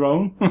acting on your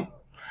own.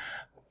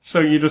 So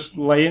you just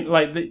lay in,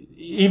 like, they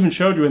even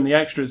showed you in the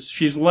extras,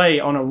 she's lay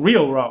on a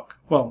real rock,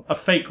 well, a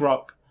fake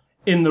rock,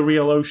 in the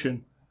real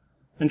ocean.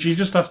 And she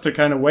just has to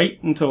kind of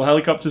wait until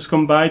helicopters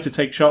come by to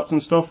take shots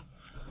and stuff.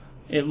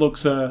 It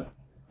looks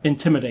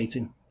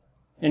intimidating.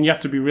 And you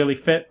have to be really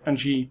fit, and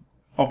she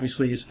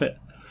obviously is fit.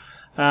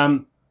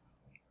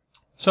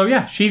 So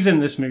yeah, she's in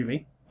this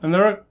movie. And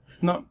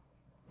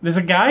there's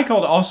a guy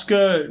called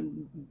Oscar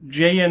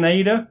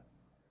Jayanada.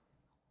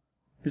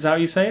 Is that how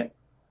you say it?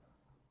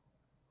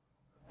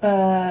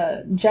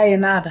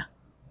 Jayanada.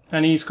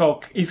 And he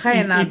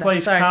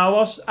plays sorry.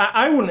 Carlos.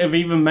 I wouldn't have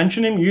even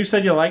mentioned him. You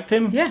said you liked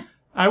him. Yeah.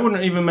 I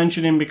wouldn't even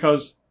mention him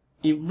because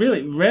he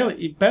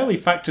barely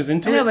factors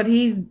into it. I know, but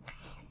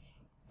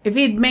if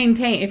he'd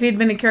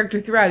been a character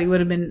throughout, he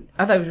would have been,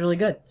 I thought he was really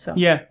good. So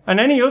Yeah, and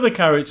any other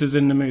characters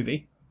in the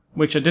movie,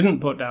 which I didn't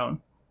put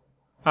down,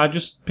 are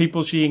just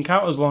people she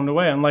encounters along the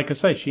way. And like I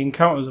say, she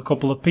encounters a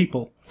couple of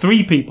people.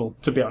 3 people,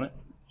 to be honest.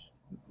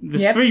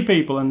 There's 3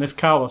 people and this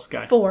Carlos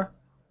guy. 4.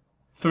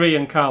 3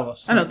 and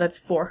Carlos. I know, that's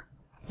 4.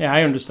 Yeah,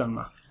 I understand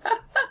that.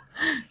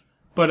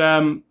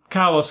 But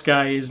Carlos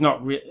guy is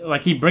not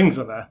like, he brings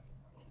her there,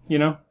 you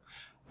know.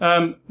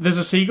 There's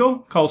a seagull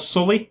called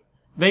Sully.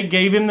 They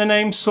gave him the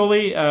name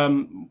Sully.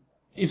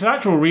 It's an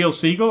actual real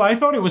seagull. I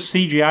thought it was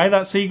CGI,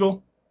 that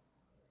seagull,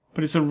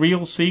 but it's a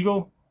real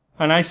seagull.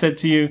 And I said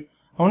to you,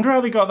 I wonder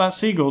how they got that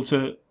seagull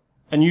to.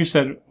 And you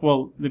said,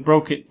 well, they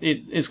broke it.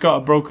 It's got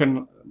a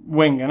broken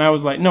wing. And I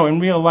was like, no, in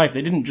real life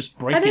they didn't just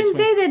break it. I didn't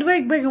say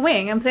they'd break a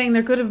wing. I'm saying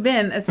there could have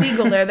been a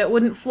seagull there that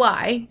wouldn't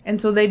fly,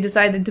 and so they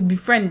decided to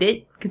befriend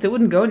it because it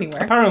wouldn't go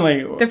anywhere.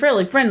 Apparently, they're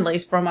fairly friendly,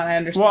 from what I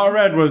understand. What I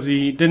read was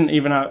he didn't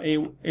even have.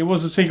 It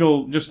was a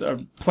seagull, just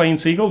a plain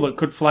seagull that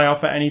could fly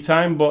off at any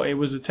time, but it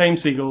was a tame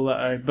seagull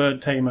that a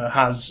bird tamer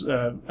has,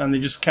 and they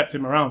just kept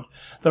him around.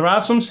 There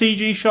are some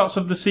CG shots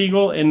of the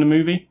seagull in the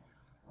movie,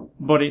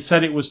 but it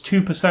said it was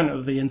 2%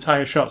 of the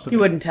entire shots of it.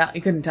 You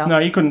couldn't tell. No,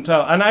 you couldn't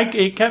tell. And I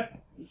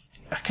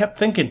kept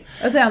thinking.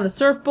 I'd say on the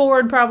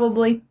surfboard,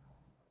 probably.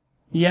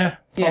 Yeah.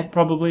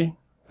 Probably.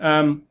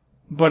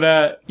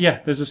 But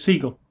there's a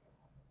seagull.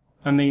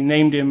 And they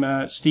named him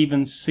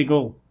Steven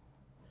Seagal,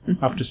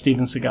 after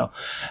Steven Seagal.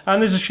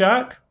 And there's a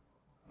shark,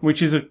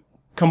 which is a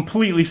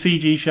completely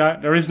CG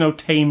shark. There is no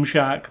tame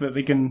shark that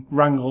they can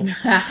wrangle.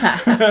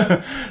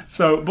 But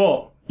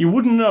you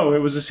wouldn't know it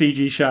was a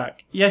CG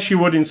shark. Yes, you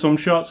would in some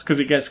shots, because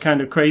it gets kind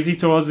of crazy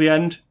towards the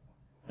end.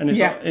 And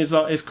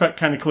it's quite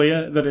kind of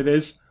clear that it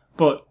is.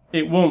 But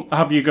it won't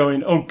have you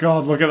going, oh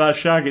God, look at that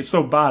shark, it's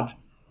so bad.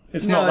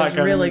 It's not that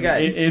kind really of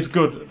good. It is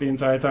good the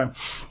entire time.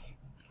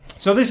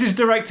 So this is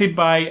directed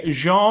by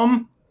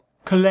Jean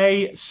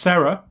Collet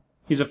Serra.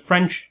 He's a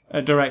French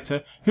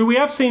director, who we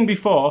have seen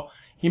before.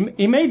 He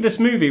made this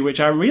movie, which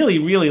I really,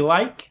 really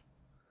like,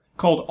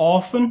 called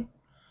Orphan.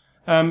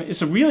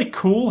 It's a really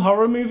cool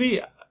horror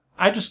movie.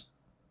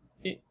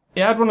 It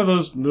had one of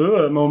those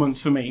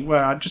moments for me,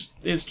 where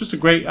it's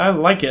just I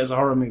like it as a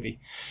horror movie.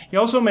 He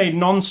also made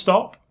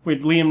Non-Stop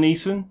with Liam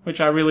Neeson,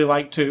 which I really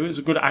like too. It's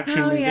a good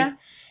action movie. Yeah.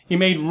 He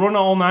made Run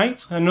All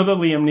Night, another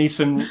Liam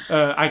Neeson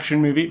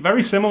action movie,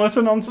 very similar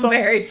to Non-Stop.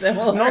 Very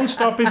similar.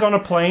 Non-Stop is on a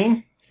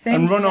plane,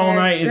 and Run All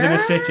Night is in a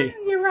city.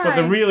 You're right. But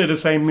they're really the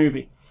same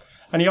movie.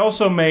 And he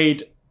also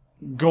made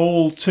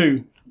Goal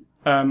 2.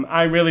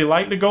 I really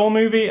like the Goal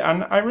movie,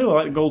 and I really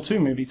like the Goal 2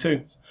 movie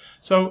too.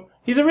 So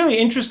he's a really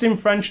interesting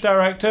French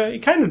director. He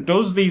kind of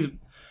does these.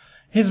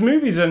 His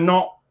movies are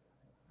not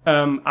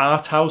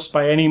art house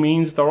by any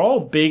means. They're all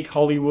big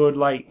Hollywood,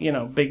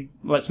 big,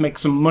 let's make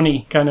some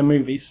money kind of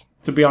movies,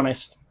 to be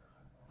honest.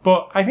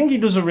 But I think he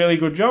does a really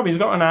good job. He's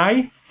got an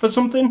eye for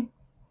something.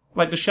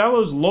 Like, The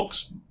Shallows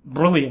looks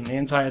brilliant the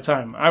entire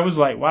time. I was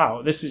like,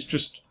 wow, this is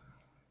just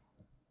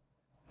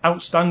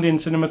outstanding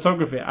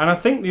cinematography. And I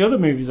think the other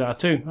movies are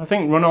too. I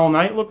think Run All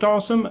Night looked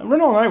awesome. Run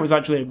All Night was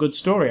actually a good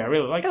story. I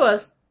really liked it. It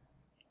was.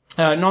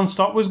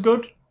 Non-Stop was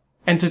good.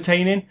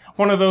 Entertaining.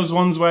 One of those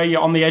ones where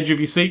you're on the edge of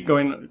your seat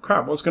going,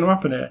 crap, what's going to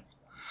happen here?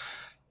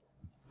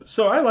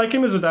 So I like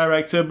him as a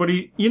director, but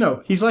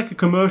he's like a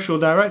commercial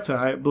director.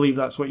 I believe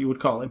that's what you would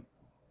call him.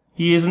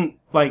 He isn't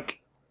like,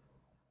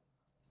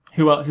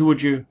 who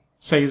would you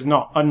say is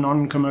not a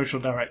non-commercial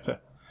director?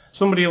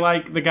 Somebody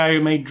like the guy who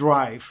made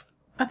Drive.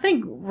 I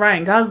think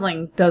Ryan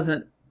Gosling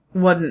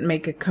wouldn't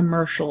make a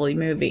commercially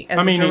movie as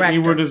a director. He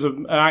would as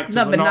an actor,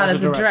 no, but not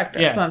as a director.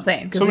 Yeah. That's what I'm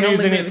saying. Somebody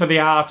who's in it for the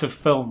art of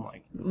film.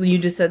 You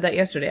just said that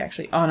yesterday,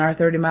 actually, on our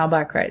 30 Mile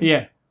Bike Ride.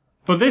 Yeah.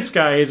 But this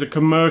guy is a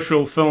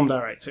commercial film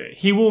director.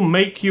 He will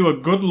make you a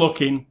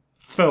good-looking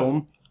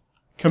film,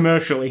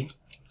 commercially,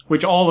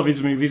 which all of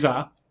his movies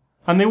are,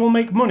 and they will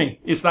make money.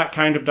 It's that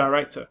kind of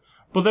director.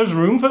 But there's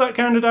room for that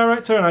kind of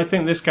director, and I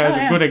think this guy is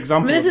a good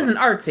example. I mean, this isn't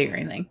artsy or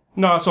anything.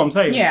 No, that's what I'm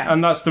saying. Yeah.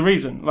 And that's the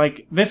reason.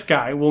 Like, this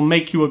guy will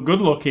make you a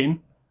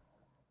good-looking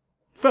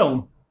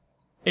film.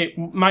 It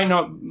might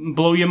not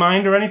blow your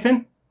mind or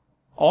anything.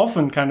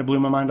 Orphan kind of blew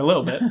my mind a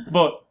little bit,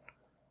 but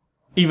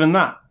even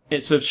that,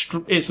 it's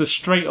a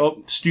straight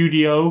up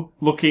studio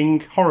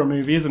looking horror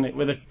movie, isn't it,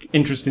 with an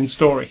interesting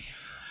story.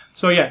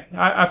 So yeah,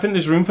 I think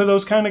there's room for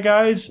those kind of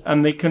guys,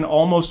 and they can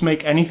almost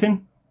make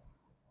anything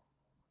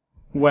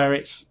where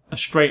it's a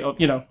straight up,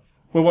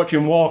 we're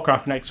watching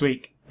Warcraft next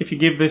week. If you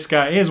give this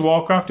guy, here's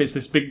Warcraft, it's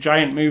this big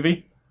giant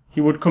movie, he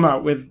would come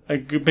out with a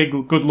big,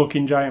 good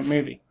looking giant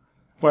movie.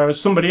 Whereas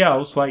somebody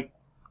else, like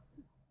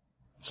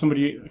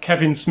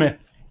Kevin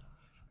Smith,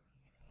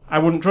 I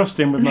wouldn't trust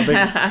him with my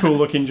big, cool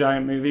looking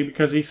giant movie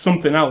because he's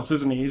something else,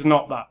 isn't he? He's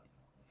not that.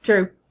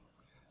 True.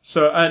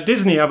 So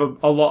Disney have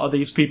a lot of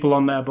these people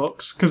on their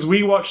books, because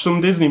we watch some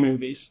Disney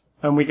movies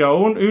and we go,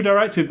 oh, who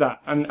directed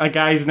that? And a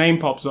guy's name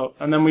pops up,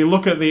 and then we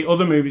look at the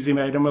other movies he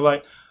made and we're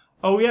like,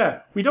 oh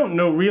yeah, we don't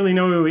really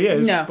know who he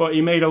is, but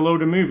he made a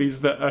load of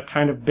movies that are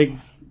kind of big,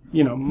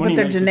 money. But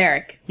they're makers.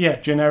 generic. Yeah,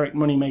 generic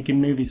money making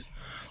movies.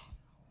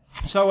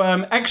 So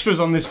extras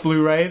on this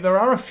Blu-ray, there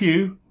are a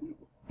few,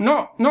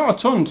 not a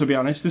ton to be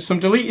honest. There's some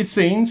deleted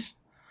scenes.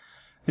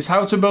 Is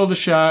how to build a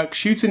shark,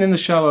 shooting in the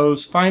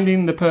shallows,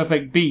 finding the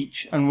perfect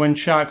beach, and when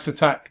sharks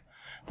attack.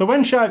 The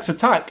when sharks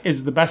attack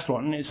is the best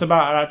one. It's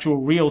about an actual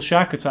real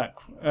shark attack.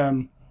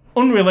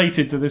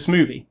 Unrelated to this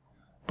movie,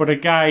 but a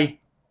guy,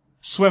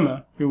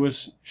 swimmer, who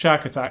was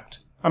shark attacked.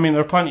 I mean,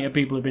 there are plenty of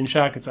people who've been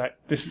shark attacked.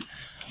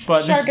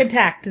 Shark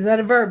attacked. Is that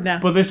a verb now?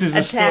 But this is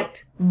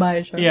attacked by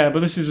a shark. Yeah,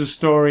 but this is a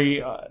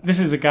story. This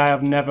is a guy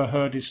I've never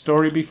heard his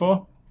story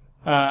before.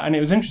 And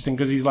it was interesting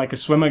because he's like a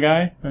swimmer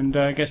guy and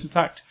gets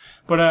attacked.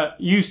 But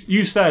you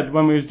said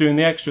when we was doing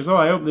the extras,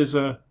 I hope there's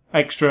a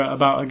extra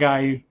about a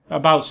guy,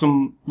 about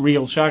some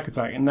real shark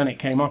attack, and then it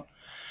came on.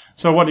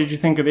 So what did you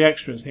think of the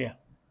extras here?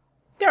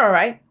 They're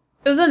alright.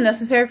 It was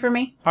unnecessary for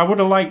me. I would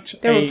have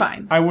liked They were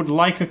fine. I would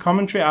like a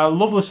commentary. I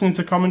love listening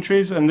to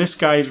commentaries, and this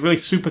guy is really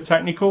super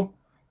technical.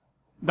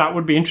 That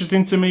would be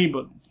interesting to me,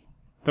 but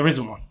there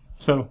isn't one.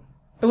 So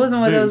it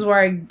wasn't one of those where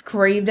I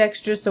craved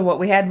extras, so what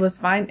we had was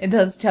fine. It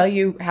does tell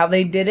you how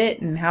they did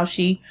it and how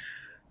she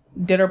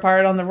did her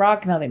part on the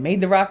rock and how they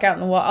made the rock out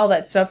in the wall, all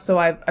that stuff, so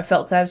I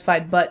felt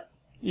satisfied, but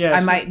yeah,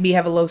 I might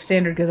have a low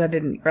standard because I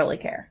didn't really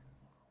care.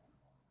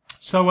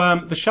 So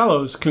The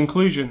Shallows,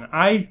 conclusion.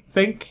 I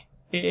think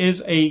it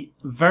is a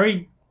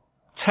very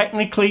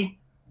technically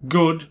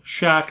good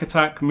shark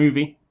attack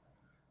movie.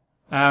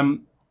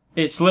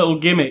 Its little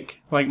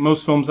gimmick, like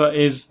most films, that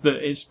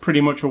it's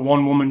pretty much a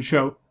one-woman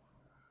show.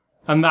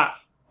 And that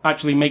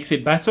actually makes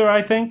it better,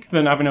 I think,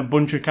 than having a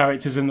bunch of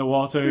characters in the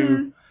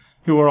water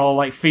who are all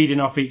like feeding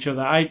off each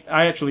other. I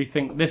actually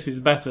think this is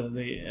better.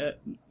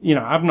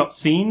 I've not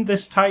seen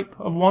this type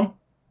of one.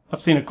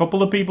 I've seen a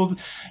couple of people,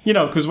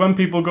 because when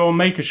people go and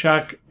make a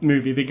shark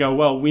movie, they go,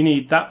 well, we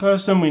need that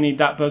person, we need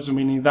that person,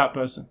 we need that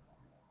person.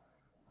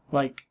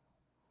 Like,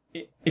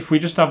 if we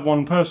just have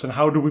one person,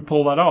 how do we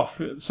pull that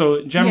off?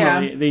 So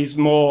generally, these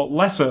more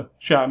lesser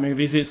shark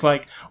movies, it's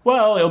like,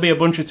 well, it'll be a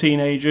bunch of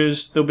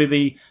teenagers, there'll be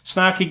the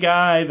snarky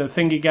guy, the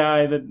thingy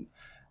guy,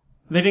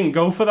 they didn't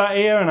go for that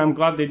here, and I'm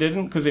glad they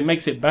didn't, because it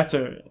makes it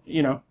better,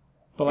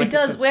 But like it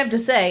does, we have to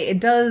say, it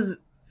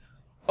does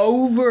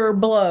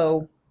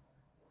overblow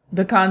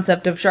the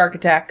concept of shark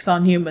attacks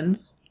on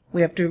humans.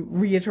 We have to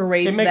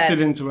reiterate that. It makes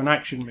it into an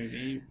action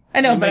movie.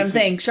 I know, but I'm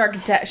saying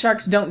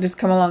sharks don't just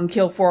come along and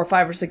kill 4 or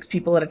 5 or 6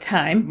 people at a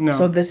time. No.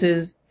 So this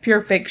is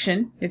pure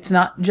fiction. It's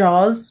not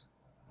Jaws,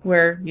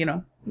 where,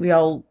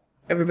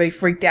 everybody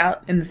freaked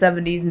out in the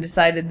 70s and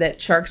decided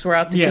that sharks were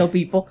out to kill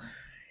people.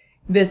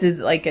 This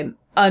is like an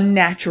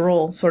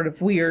unnatural sort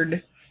of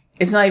weird.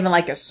 It's not even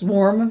like a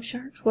swarm of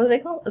sharks. What do they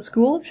call it? A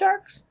school of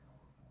sharks?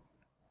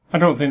 I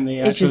don't think they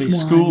actually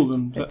school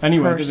them. But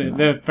anyway, do they?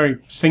 They're very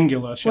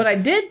singular sharks. What I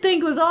did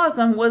think was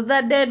awesome was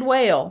that dead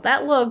whale.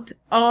 That looked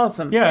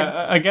awesome.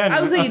 Yeah, again,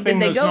 I was thinking,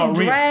 did they go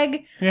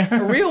drag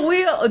a real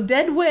whale, a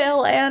dead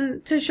whale,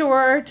 and to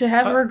shore to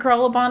have her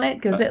curl up on it?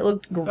 Because it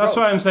looked gross. That's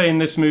why I'm saying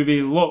this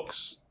movie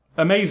looks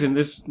amazing.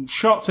 There's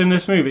shots in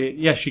this movie.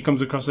 Yes, she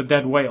comes across a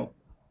dead whale.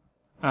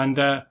 And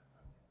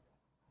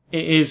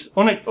it is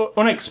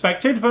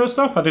unexpected, first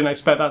off. I didn't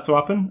expect that to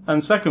happen.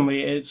 And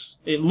secondly,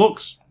 it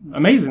looks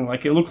amazing.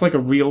 Like, it looks like a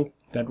real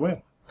dead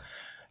whale.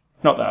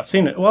 Not that I've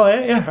seen it. Well,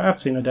 yeah, I have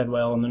seen a dead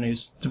whale on the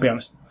news, to be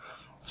honest.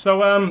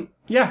 So,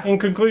 in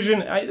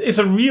conclusion, it's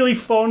a really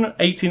fun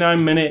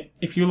 89-minute,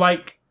 if you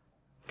like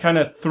kind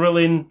of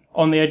thrilling,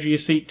 on the edge of your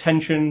seat,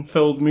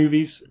 tension-filled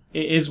movies,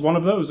 it is one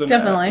of those. And,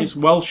 definitely. It's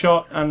well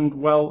shot and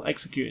well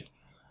executed.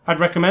 I'd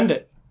recommend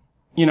it.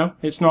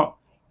 It's not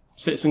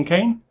Citizen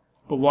Kane,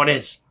 but what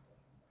is?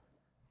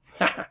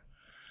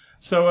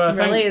 So,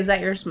 really, is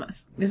that your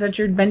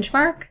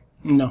benchmark?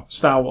 No,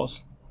 Star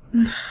Wars.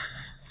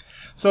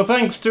 So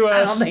thanks to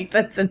I don't think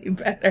that's any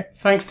better.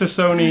 Thanks to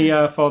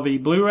Sony for the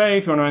Blu-ray.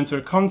 If you want to enter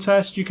a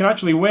contest, you can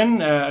actually win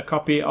a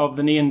copy of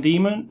the Neon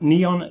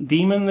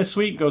Demon this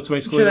week. Go to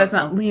a sure that's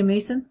not Liam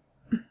Neeson.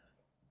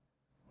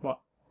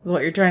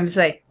 What you're trying to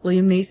say,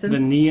 Liam Neeson?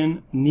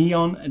 The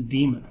Neon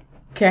Demon.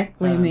 Okay,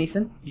 Liam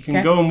Neeson. You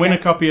can go and win a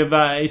copy of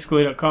that at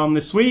ascally.com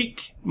this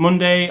week,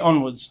 Monday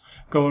onwards.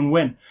 Go and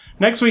win.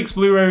 Next week's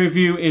Blu-ray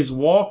review is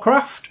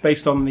Warcraft,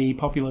 based on the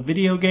popular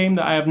video game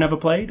that I have never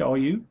played, or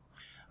you.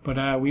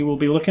 But we will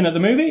be looking at the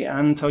movie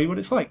and tell you what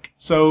it's like.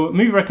 So,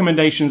 movie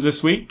recommendations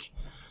this week.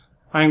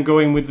 I'm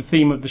going with the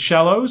theme of The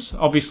Shallows.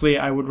 Obviously,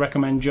 I would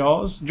recommend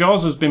Jaws.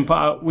 Jaws has been put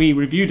out. We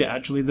reviewed it,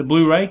 actually, the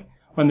Blu-ray,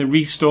 when they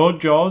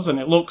restored Jaws, and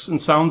it looks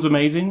and sounds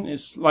amazing.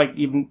 It's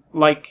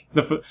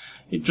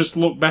it just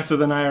looked better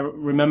than I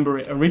remember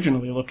it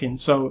originally looking.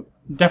 So,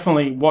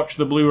 definitely watch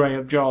the Blu-ray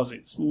of Jaws.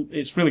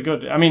 It's really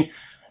good. I mean,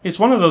 it's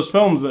one of those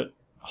films that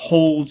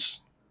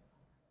holds...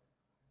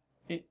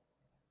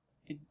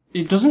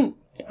 It doesn't...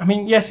 I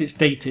mean, yes, it's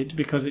dated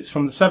because it's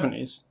from the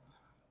 70s.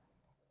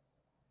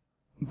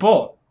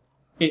 But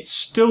it's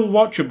still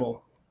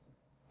watchable.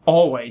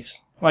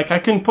 Always. Like, I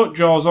can put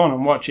Jaws on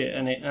and watch it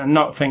and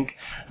not think,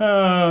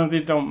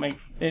 they don't make...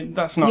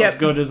 that's not as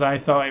good as I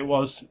thought it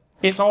was.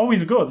 It's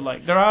always good.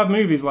 Like, there are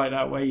movies like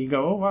that where you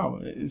go, oh, wow,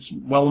 it's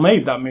well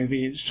made, that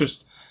movie. It's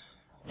just...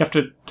 You have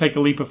to take a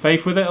leap of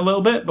faith with it a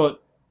little bit,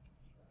 but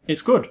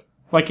it's good.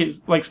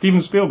 It's like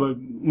Steven Spielberg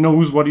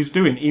knows what he's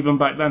doing, even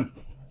back then.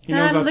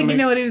 I don't think he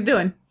knew what he was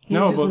doing. He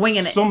was just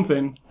winging it.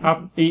 Something.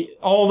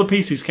 All the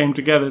pieces came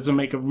together to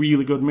make a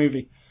really good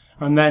movie.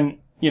 And then,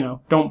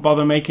 don't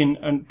bother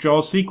making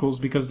Jaws sequels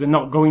because they're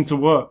not going to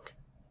work.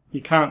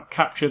 You can't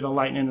capture the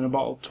lightning in a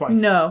bottle twice.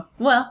 No.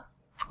 Well,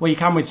 you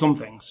can with some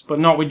things, but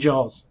not with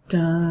Jaws.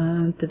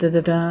 Dun, da, da,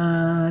 da,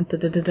 da, da,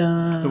 da, da,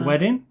 da. The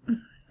wedding?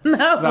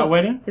 No. Is that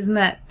wedding? Isn't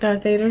that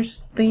Darth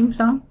Vader's theme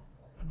song?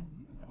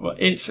 Well,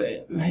 it's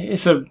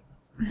a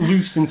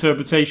loose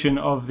interpretation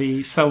of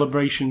the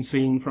celebration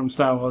scene from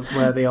Star Wars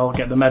where they all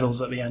get the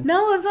medals at the end.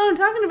 No, that's what I'm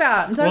talking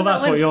about. I'm talking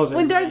that's about what yours is.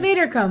 when Darth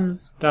Vader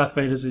comes. Darth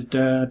Vader's is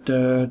da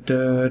da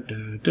da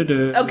da da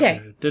da.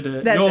 Okay. Da,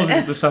 da, da. Yours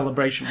is the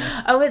celebration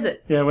one. Oh, is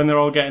it? Yeah, when they're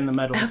all getting the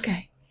medals.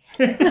 Okay.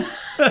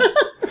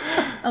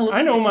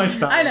 I know my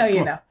Star Wars. I know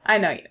you know. I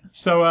know you.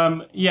 So,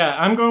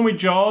 I'm going with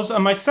Jaws.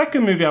 And my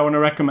second movie I want to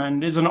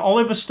recommend is an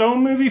Oliver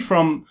Stone movie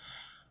from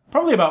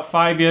probably about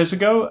 5 years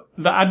ago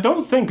that I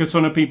don't think a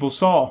ton of people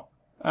saw.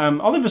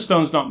 Oliver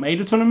Stone's not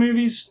made a ton of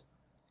movies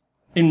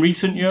in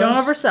recent years. Don't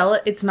oversell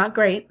it. It's not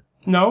great.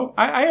 No,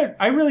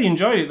 I really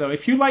enjoyed it, though.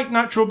 If you like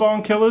Natural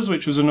Born Killers,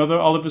 which was another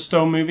Oliver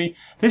Stone movie,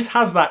 this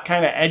has that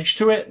kind of edge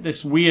to it,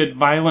 this weird,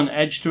 violent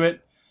edge to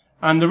it.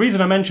 And the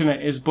reason I mention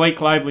it is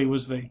Blake Lively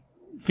was the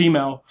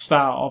female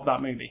star of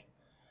that movie.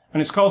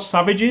 And it's called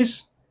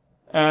Savages.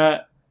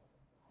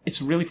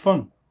 It's really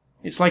fun.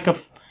 It's like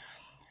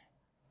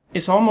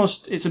it's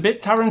a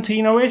bit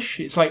Tarantino-ish.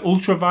 It's like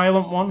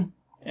ultra-violent one.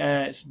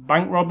 It's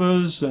bank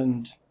robbers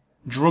and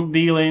drug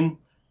dealing.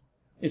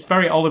 It's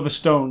very Oliver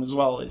Stone as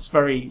well. It's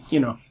very,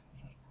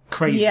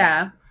 crazy.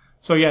 Yeah.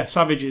 So yeah,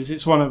 Savages.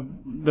 It's one of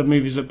the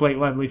movies that Blake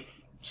Lively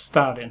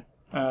starred in.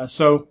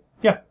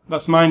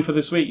 That's mine for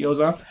this week. Yours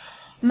are?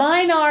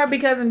 Mine are,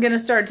 because I'm going to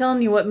start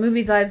telling you what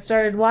movies I've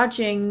started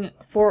watching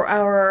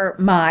for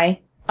my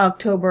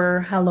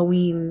October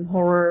Halloween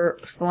horror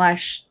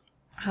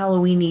 /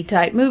 Halloween-y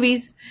type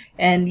movies.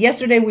 And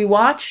yesterday we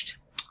watched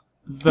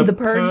The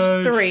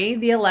Purge 3,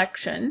 The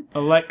Election.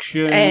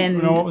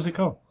 And what was it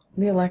called?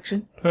 The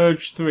Election.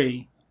 Purge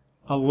 3,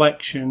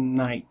 Election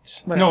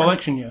Night. Whatever. No,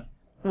 Election Year.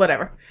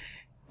 Whatever.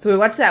 So we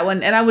watched that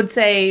one, and I would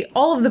say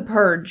all of The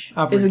Purge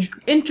is an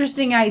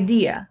interesting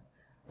idea.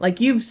 Like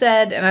you've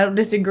said, and I don't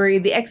disagree,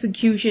 the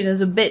execution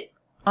is a bit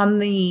on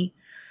the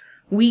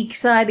weak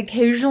side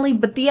occasionally,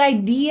 but the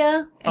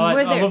idea and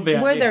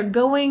where they're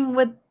going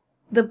with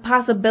the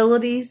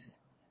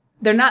possibilities,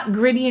 they're not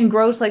gritty and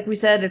gross like we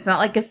said. It's not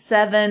like a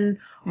 7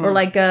 or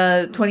like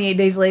a 28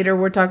 Days Later.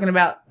 We're talking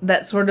about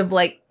that sort of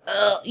like,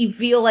 you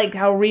feel like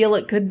how real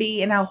it could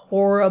be and how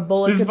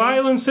horrible it could be. There's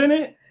violence in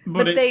it,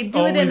 but they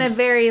do it in a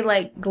very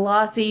like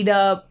glossied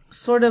up,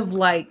 sort of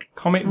like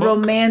comic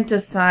book,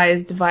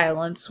 romanticized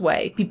violence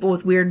way. People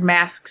with weird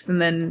masks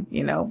and then,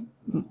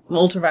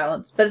 ultra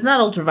violence. But it's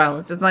not ultra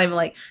violence. It's not even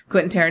like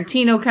Quentin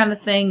Tarantino kind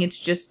of thing. It's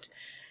just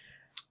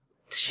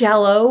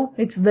shallow.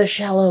 It's the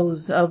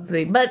shallows of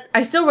the... But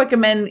I still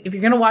recommend, if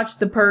you're going to watch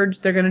The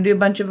Purge, they're going to do a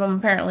bunch of them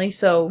apparently,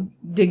 so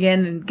dig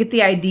in and get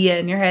the idea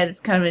in your head. It's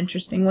kind of an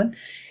interesting one.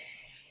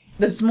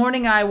 This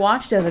morning I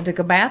watched as I took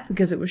a bath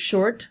because it was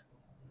short.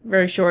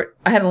 Very short.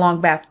 I had a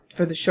long bath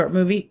for the short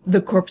movie,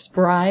 The Corpse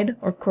Bride,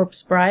 or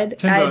Corpse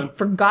Bride. I'd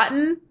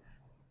forgotten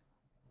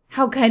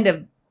how kind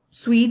of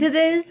sweet it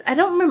is. I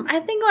don't remember. I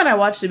think when I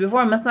watched it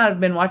before, I must not have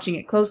been watching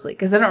it closely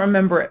because I don't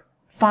remember it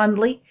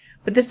fondly.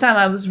 But this time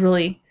it was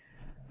really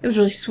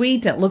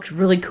sweet and it looked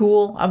really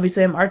cool.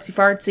 Obviously, I'm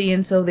artsy-fartsy,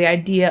 and so the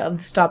idea of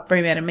the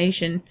stop-frame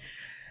animation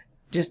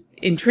just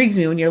intrigues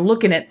me when you're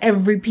looking at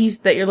every piece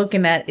that you're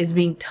looking at is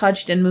being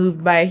touched and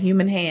moved by a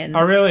human hand.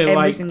 I really every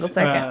liked single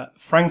second.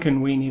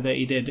 Frankenweenie that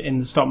he did in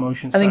the stop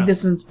motion style. I think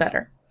this one's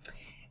better.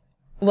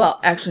 Well,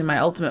 actually, my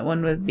ultimate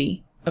one would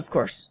be, of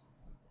course,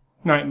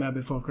 Nightmare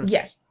Before Christmas.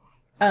 Yeah.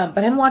 But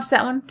I haven't watched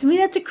that one. To me,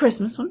 that's a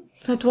Christmas one.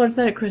 So I have to watch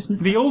that at Christmas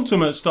time. The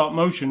ultimate stop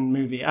motion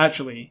movie,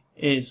 actually,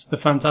 is The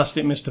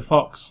Fantastic Mr.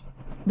 Fox.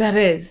 That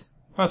is.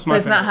 That's but my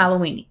it's not favorite.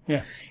 Halloween-y.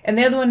 Yeah. And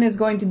the other one is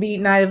going to be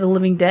Night of the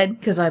Living Dead,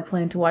 because I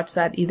plan to watch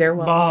that either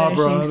while I'm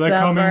Barbara, finishing they're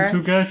supper. coming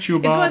to get you,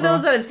 Barbara. It's one of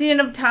those that I've seen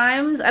enough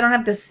times. I don't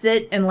have to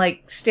sit and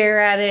like stare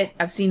at it.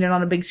 I've seen it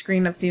on a big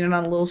screen. I've seen it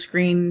on a little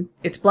screen.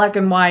 It's black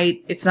and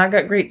white. It's not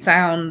got great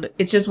sound.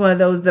 It's just one of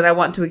those that I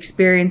want to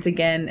experience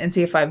again and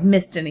see if I've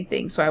missed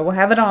anything. So I will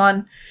have it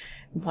on,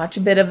 watch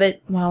a bit of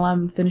it while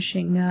I'm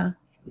finishing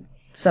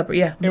supper.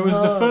 Yeah. It was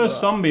the first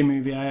zombie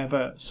movie I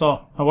ever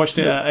saw. I watched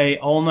it at a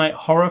all-night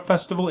horror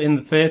festival in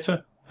the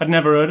theatre. I'd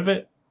never heard of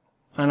it,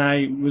 and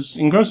I was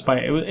engrossed by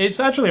it. It's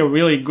actually a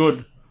really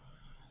good...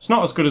 It's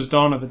not as good as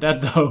Dawn of the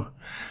Dead, though.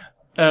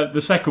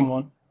 The second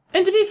one.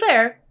 And to be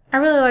fair, I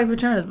really like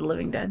Return of the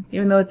Living Dead,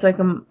 even though it's like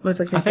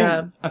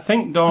I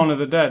think Dawn of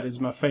the Dead is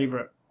my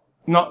favourite.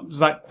 Not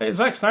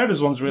Zack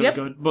Snyder's one's really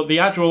good, but the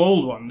actual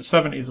old one, the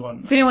 70s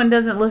one. If anyone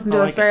doesn't listen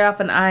to us very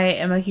often, I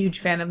am a huge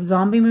fan of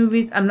zombie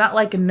movies. I'm not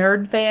like a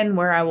nerd fan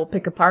where I will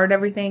pick apart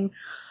everything.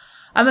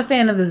 I'm a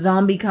fan of the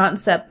zombie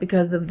concept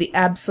because of the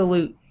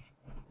absolute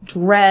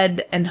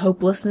dread and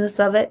hopelessness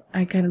of it.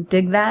 I kind of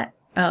dig that.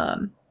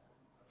 And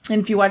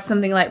if you watch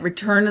something like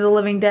Return of the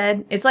Living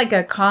Dead, it's like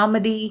a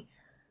comedy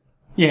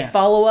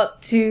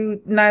follow-up to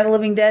Night of the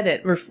Living Dead.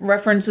 It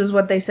references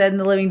what they said in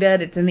The Living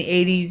Dead. It's in the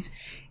 80s.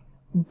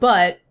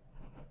 But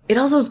it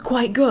also is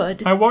quite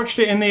good. I watched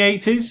it in the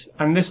 80s,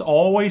 and this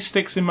always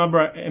sticks in my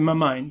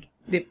mind.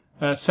 Yep.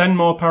 Send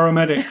more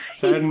paramedics.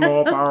 Send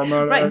more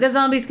paramedics. Right, the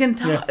zombies can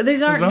talk. Yeah.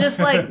 These aren't just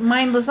like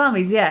mindless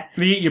zombies, yeah.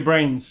 They eat your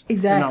brains.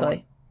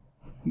 Exactly.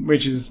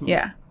 Which is...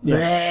 Yeah.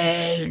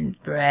 Brains.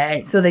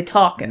 So they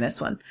talk in this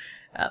one.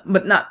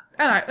 But not...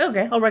 Alright,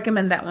 okay, I'll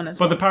recommend that one as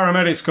well. But the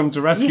paramedics come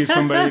to rescue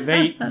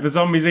somebody. The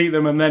zombies eat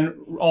them and then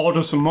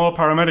order some more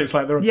paramedics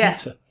like they're a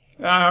pizza.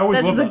 I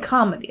always love that. That's the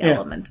comedy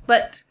element.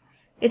 But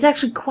it's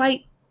actually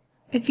quite...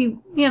 If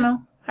you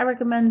know... I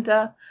recommend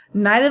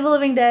Night of the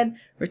Living Dead,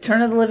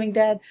 Return of the Living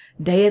Dead,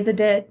 Day of the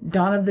Dead,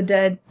 Dawn of the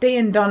Dead, Day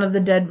and Dawn of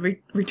the Dead,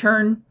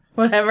 Return,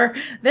 whatever.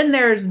 Then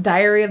there's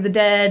Diary of the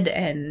Dead,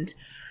 and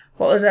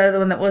what was that other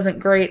one that wasn't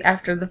great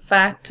after the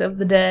fact of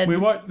the dead?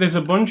 There's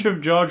a bunch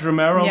of George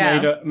Romero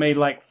made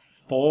like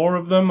 4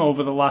 of them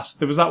over the last...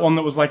 There was that one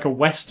that was like a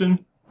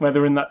Western, where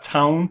they're in that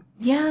town.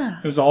 Yeah.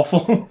 It was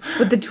awful.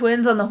 With the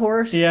twins on the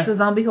horse, the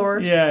zombie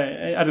horse.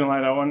 Yeah, I didn't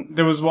like that one.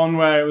 There was one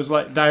where it was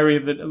like Diary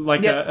of the...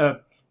 Like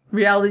a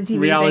reality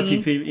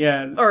TV,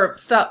 yeah. Or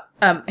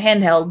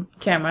handheld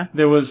camera.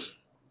 There was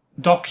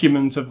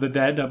Document of the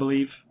Dead, I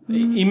believe.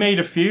 He made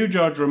a few,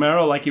 George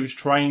Romero, like he was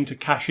trying to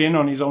cash in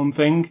on his own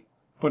thing.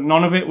 But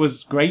none of it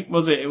was great,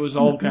 was it? It was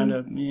all kind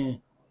of,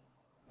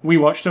 We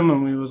watched them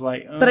and we was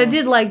like... Oh. But I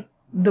did like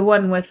the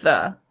one with,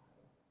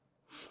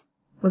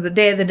 was it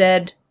Day of the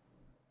Dead?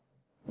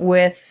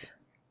 With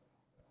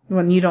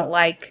one you don't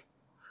like.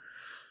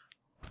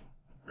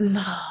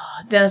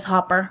 Dennis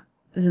Hopper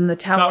is in the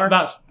tower.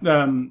 That's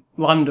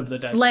Land of the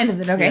Dead. Land of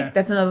the Dead. Okay, yeah.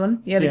 That's another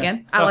one. Yet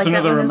again, I like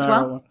that one Romero as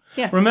well. One.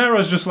 Yeah,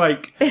 Romero's just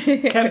like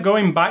kept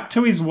going back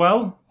to his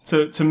well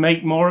to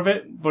make more of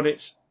it, but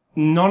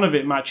none of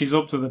it matches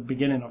up to the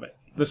beginning of it,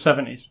 the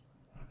 70s.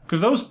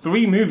 Because those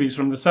 3 movies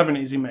from the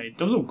 70s he made,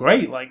 those are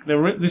great. Like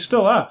they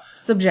still are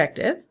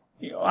subjective.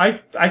 They're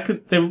a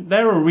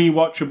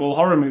rewatchable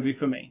horror movie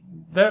for me.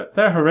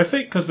 They're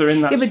horrific because they're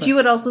in that. Yeah, but you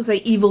would also say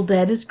Evil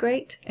Dead is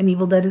great, and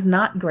Evil Dead is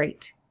not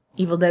great.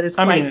 Evil Dead is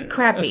quite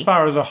crappy. As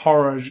far as a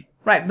horror...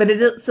 Right, but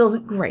it still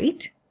isn't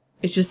great.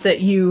 It's just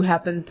that you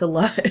happen to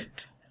love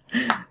it.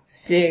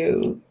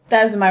 So,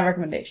 those are my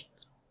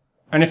recommendations.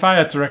 And if I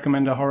had to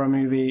recommend a horror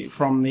movie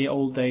from the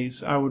old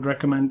days, I would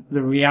recommend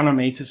the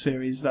Reanimator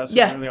series. That's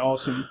really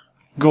awesome.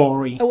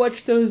 Gory. I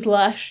watched those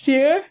last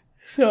year,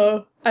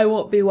 so I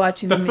won't be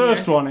watching them. The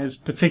first one is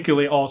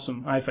particularly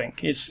awesome, I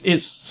think.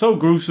 It's so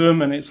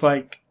gruesome, and it's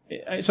like...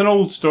 It's an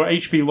old story,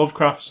 H.P.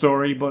 Lovecraft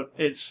story, but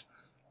it's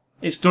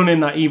done in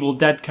that Evil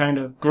Dead kind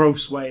of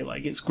gross way.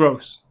 Like, it's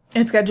gross.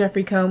 It's got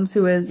Jeffrey Combs,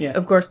 who is,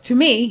 of course, to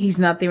me, he's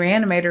not the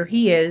Reanimator.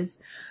 He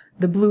is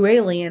the blue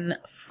alien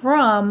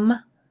from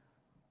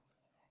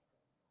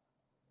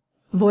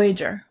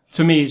Voyager.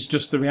 To me, he's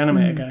just the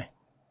Reanimator guy.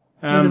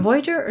 Was it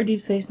Voyager or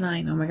Deep Space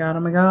Nine? Oh my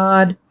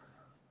god.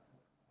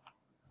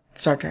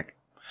 Star Trek.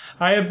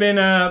 I have been,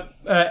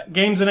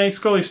 Games and A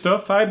Scully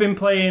stuff. I've been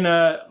playing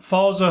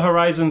Forza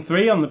Horizon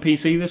 3 on the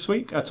PC this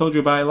week. I told you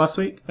about it last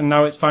week, and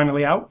now it's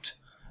finally out.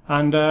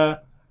 And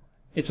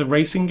it's a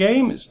racing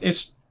game.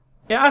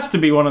 It has to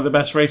be one of the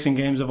best racing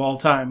games of all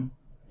time.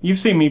 You've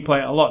seen me play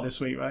it a lot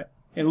this week, right?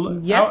 It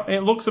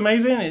looks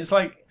amazing. It's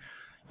like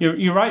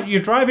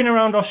you're driving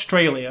around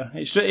Australia.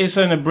 It's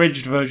an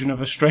abridged version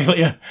of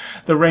Australia.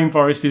 The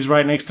rainforest is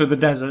right next to the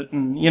desert,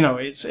 and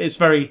it's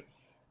very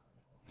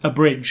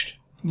abridged.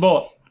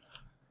 But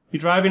you're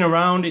driving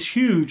around. It's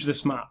huge,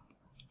 this map.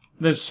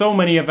 There's so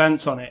many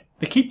events on it.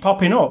 They keep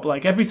popping up.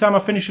 Like every time I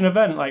finish an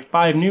event, like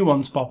 5 new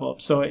ones pop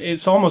up. So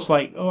it's almost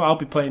like, I'll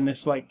be playing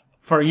this like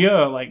for a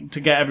year, like, to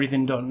get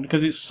everything done,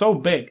 because it's so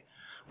big,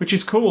 which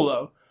is cool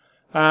though.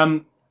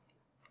 I'm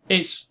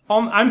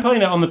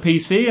playing it on the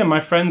PC, and my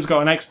friend's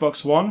got an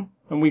Xbox One,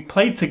 and we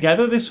played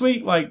together this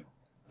week. Like,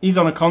 he's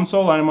on a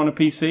console, I'm on a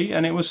PC,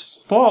 and it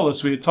was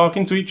flawless. We were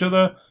talking to each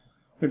other,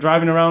 we were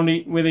driving around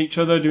with each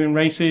other, doing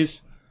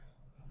races.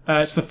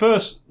 It's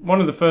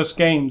one of the first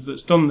games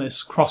that's done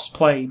this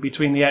cross-play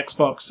between the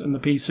Xbox and the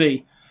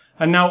PC.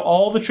 And now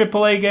all the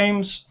AAA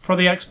games for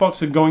the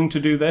Xbox are going to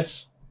do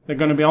this. They're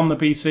going to be on the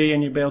PC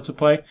and you'll be able to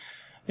play.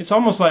 It's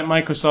almost like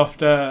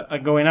Microsoft are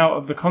going out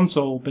of the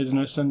console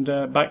business and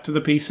back to the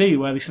PC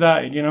where they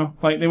started, you know?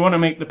 Like, they want to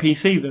make the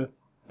PC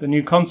the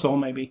new console,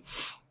 maybe.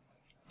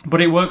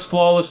 But it works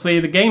flawlessly.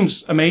 The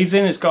game's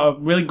amazing. It's got a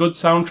really good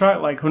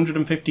soundtrack, like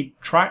 150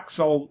 tracks,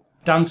 all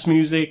dance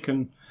music,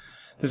 and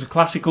there's a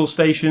classical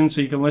station,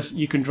 so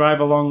you can drive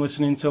along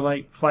listening to,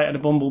 like, Flight of the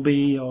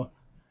Bumblebee, or...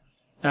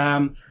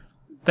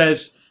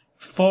 there's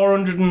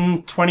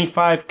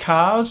 425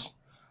 cars.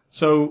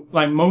 So,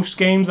 like, most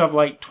games have,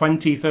 like,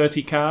 20,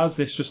 30 cars.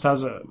 This just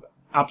has a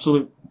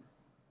absolute...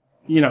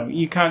 You know,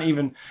 you can't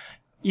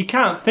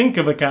think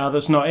of a car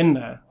that's not in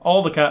there.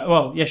 All the cars...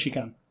 Well, yes, you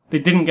can. They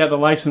didn't get the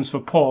license for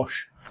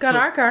Porsche. Got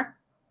our car.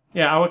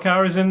 Yeah, our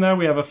car is in there.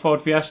 We have a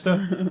Ford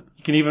Fiesta.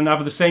 You can even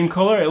have the same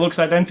colour. It looks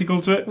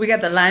identical to it. We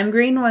got the lime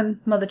green one,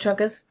 mother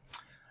truckers.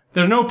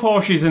 There are no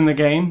Porsches in the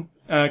game,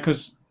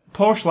 because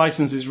Porsche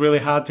license is really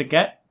hard to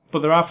get, but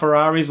there are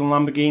Ferraris and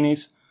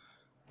Lamborghinis.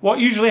 What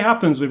usually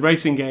happens with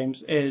racing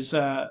games is,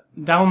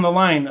 down the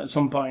line at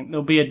some point,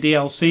 there'll be a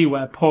DLC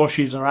where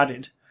Porsches are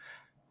added.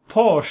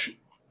 Porsche,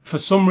 for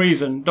some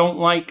reason, don't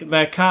like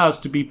their cars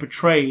to be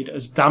portrayed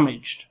as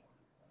damaged.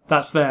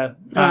 That's their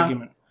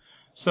argument.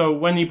 So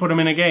when you put them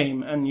in a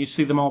game and you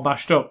see them all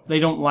bashed up, they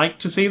don't like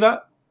to see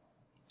that.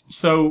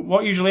 So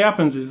what usually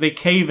happens is they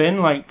cave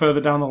in, like,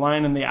 further down the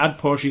line and they add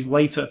Porsches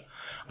later.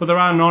 But there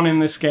are none in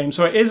this game.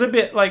 So it is a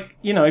bit like,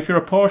 you know, if you're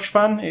a Porsche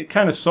fan, it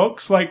kind of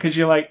sucks, like, because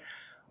you're like,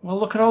 well,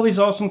 look at all these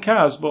awesome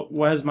cars, but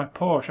where's my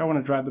Porsche? I want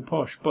to drive the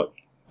Porsche. But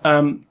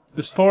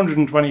there's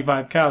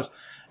 425 cars.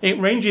 It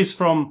ranges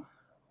from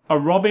a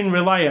Robin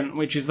Reliant,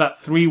 which is that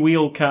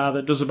three-wheel car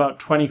that does about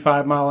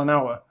 25 mile an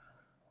hour,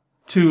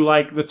 to,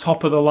 like, the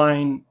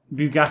top-of-the-line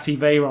Bugatti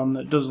Veyron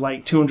that does,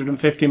 like,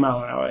 250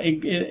 mile an hour.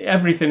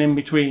 Everything in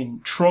between.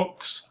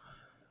 Trucks,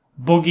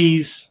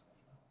 buggies.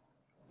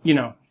 You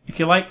know, if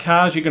you like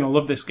cars, you're going to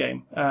love this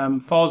game.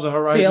 Forza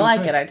Horizon. So you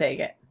like it, I take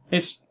it.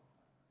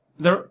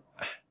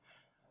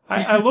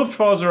 I loved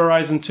Forza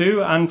Horizon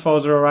 2 and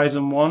Forza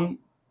Horizon 1,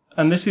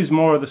 and this is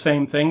more of the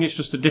same thing. It's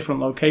just a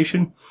different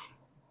location.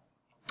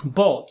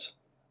 But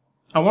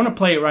I want to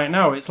play it right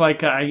now. It's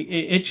like, it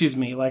itches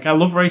me. Like, I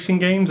love racing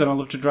games and I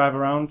love to drive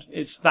around.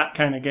 It's that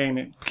kind of game.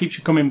 It keeps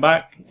you coming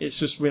back. It's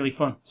just really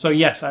fun. So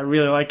yes, I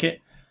really like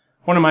it.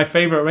 One of my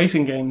favorite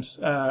racing games.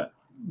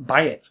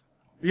 Buy it.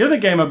 The other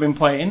game I've been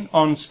playing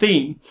on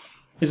Steam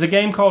is a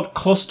game called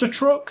Cluster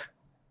Truck.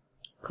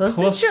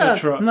 Cluster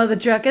Truck. Mother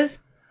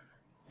truckers.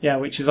 Yeah,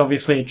 which is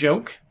obviously a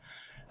joke.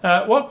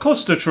 What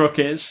Cluster Truck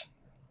is,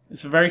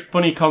 it's a very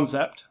funny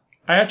concept.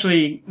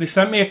 They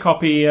sent me a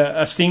copy,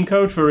 a Steam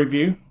code for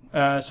review,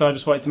 so I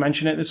just wanted to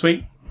mention it this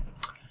week.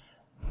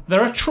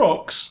 There are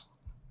trucks,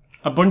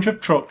 a bunch of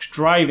trucks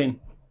driving,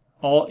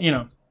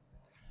 and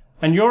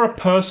you're a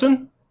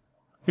person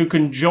who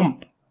can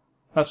jump.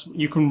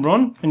 You can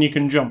run and you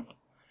can jump.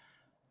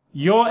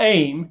 Your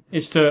aim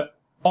is to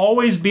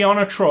always be on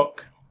a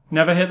truck,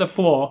 never hit the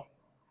floor,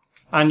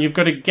 and you've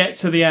got to get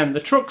to the end. The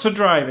trucks are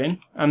driving,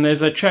 and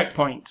there's a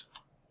checkpoint.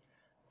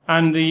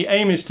 And the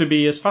aim is to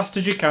be as fast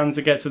as you can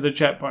to get to the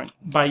checkpoint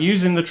by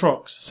using the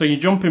trucks. So you're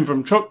jumping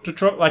from truck to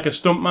truck like a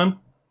stuntman.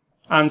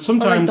 And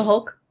sometimes... Or like the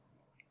Hulk?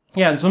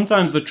 Yeah, and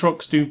sometimes the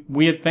trucks do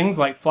weird things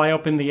like fly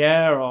up in the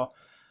air, or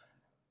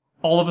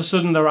all of a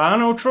sudden there are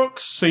no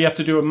trucks, so you have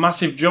to do a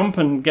massive jump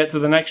and get to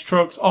the next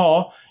trucks,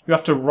 or you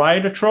have to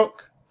ride a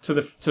truck to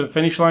the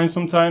finish line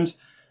sometimes.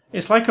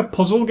 It's like a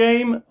puzzle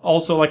game,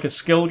 also like a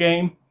skill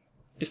game.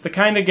 It's the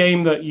kind of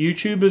game that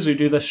YouTubers who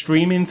do the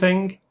streaming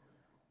thing,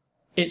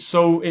 it's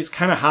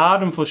kind of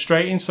hard and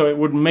frustrating, so it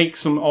would make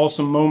some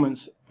awesome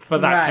moments for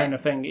that kind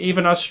of thing,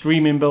 even as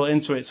streaming built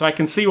into it. So I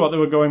can see what they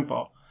were going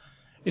for.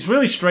 It's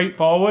really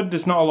straightforward.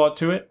 There's not a lot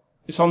to it.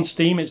 It's on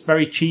Steam. It's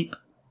very cheap.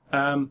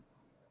 I've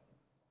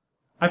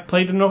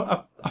played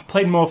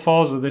more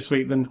Forza this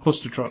week than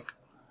Cluster Truck,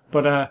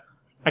 but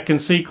I can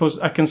see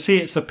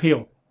its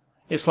appeal.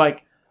 It's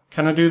like,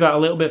 can I do that a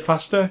little bit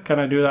faster? Can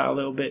I do that a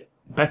little bit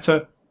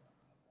better?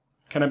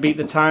 Can I beat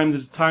the time?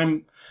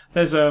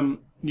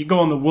 You go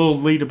on the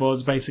world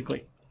leaderboards,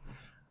 basically.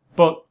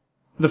 But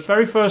the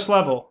very first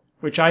level,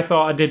 which I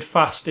thought I did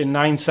fast in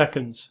 9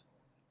 seconds,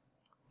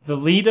 the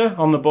leader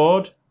on the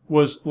board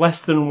was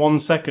less than 1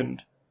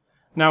 second.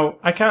 Now,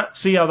 I can't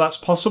see how that's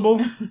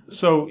possible,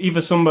 so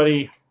either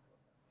somebody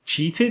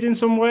cheated in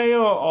some way,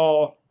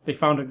 or they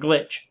found a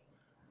glitch.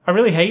 I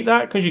really hate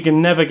that, because you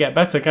can never get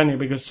better, can you?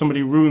 Because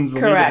somebody ruins the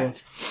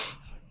leaderboards.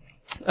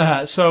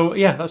 So,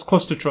 yeah, that's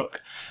Cluster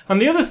Truck. And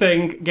the other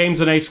thing,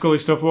 games and A-Scully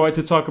stuff we wanted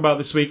to talk about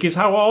this week is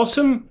how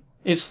awesome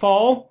it's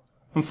fall.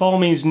 And fall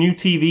means new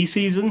TV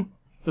season.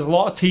 There's a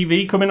lot of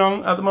TV coming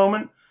on at the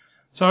moment.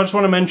 So I just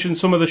want to mention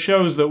some of the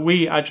shows that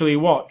we actually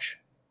watch,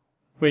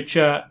 which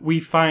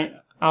we'd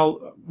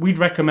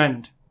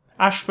recommend.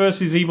 Ash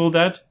vs. Evil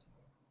Dead.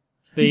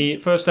 The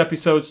first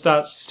episode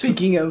starts...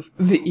 Speaking of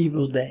the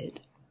Evil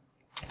Dead.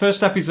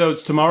 First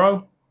episode's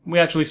tomorrow. We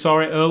actually saw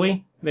it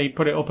early. They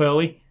put it up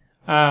early.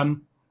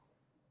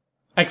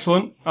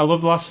 Excellent. I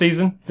love the last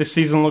season. This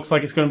season looks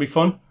like it's going to be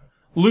fun.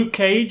 Luke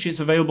Cage is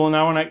available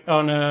now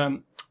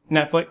on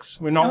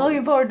Netflix. I'm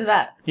looking forward to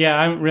that. Yeah,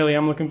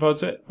 I'm looking forward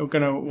to it. We're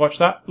going to watch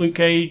that. Luke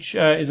Cage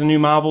is a new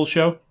Marvel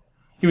show.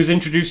 He was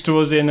introduced to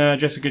us in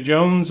Jessica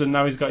Jones, and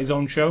now he's got his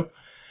own show.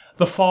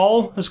 The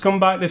Fall has come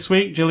back this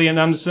week. Gillian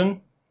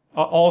Anderson.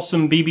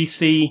 Awesome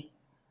BBC,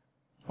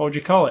 what would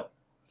you call it?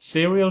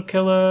 Serial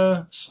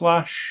killer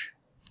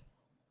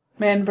 /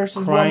 man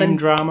versus crime woman.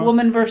 Drama.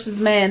 Woman versus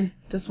man.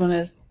 This one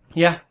is.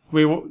 Yeah,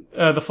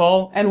 The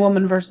Fall. And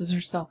woman versus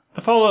herself.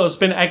 The Fall has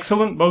been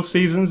excellent, both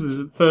seasons. This is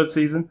the third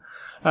season.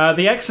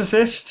 The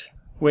Exorcist,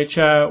 which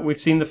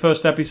we've seen the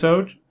first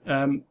episode.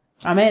 I'm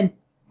in.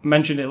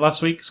 Mentioned it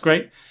last week. It's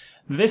great.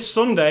 This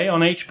Sunday on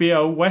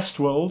HBO,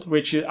 Westworld,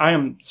 which I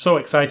am so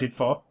excited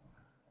for.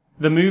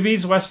 The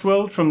movies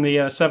Westworld from the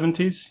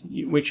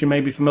 70s, which you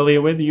may be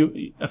familiar with.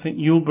 I think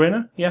Yul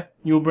Brynner. Yeah,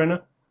 Yul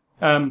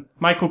Brynner.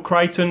 Michael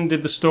Crichton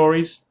did the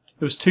stories.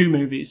 There was 2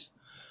 movies.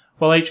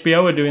 Well,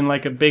 HBO are doing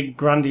like a big,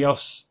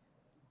 grandiose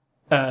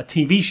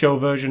TV show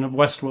version of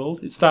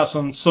Westworld. It starts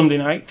on Sunday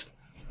night.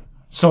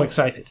 So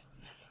excited.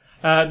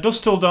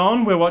 Dusk Till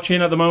Dawn, we're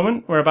watching at the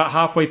moment. We're about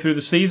halfway through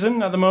the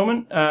season at the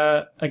moment.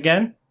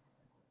 Again,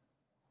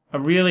 a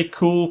really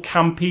cool,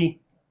 campy,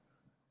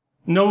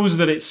 knows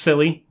that it's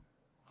silly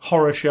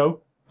horror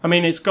show. I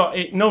mean,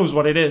 it knows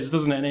what it is,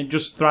 doesn't it? And it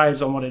just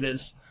thrives on what it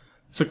is.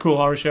 It's a cool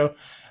horror show.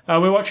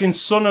 We're watching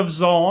Son of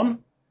Zorn.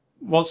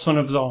 What's Son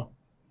of Zorn?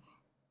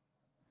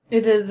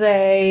 It is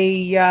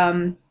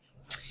it's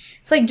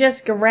like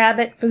Jessica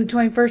Rabbit for the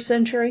 21st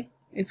century.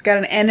 It's got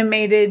an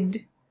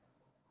animated,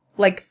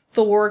 like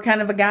Thor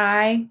kind of a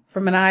guy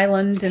from an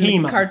island in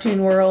He-Man. the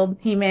cartoon world.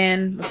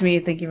 He-Man. That's me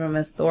thinking of him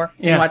as Thor.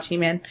 Yeah. Watch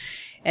He-Man.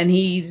 And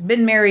he's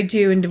been married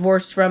to and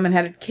divorced from and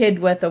had a kid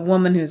with a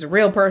woman who's a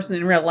real person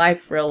in real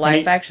life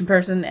action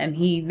person. And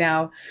he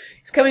now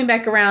is coming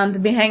back around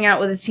to hang out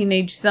with his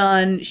teenage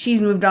son.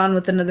 She's moved on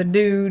with another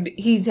dude.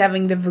 He's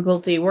having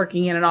difficulty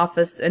working in an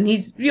office. And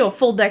he's,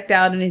 full decked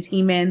out in his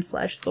He-Man /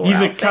 Thor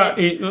He's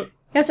outfit.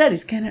 I said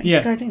he's kind of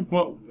yeah. cartoon.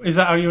 Well, is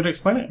that how you would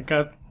explain it?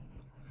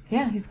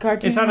 Yeah, he's a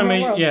cartoon. It's in the real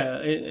animated. world. Yeah,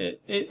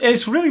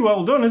 it's really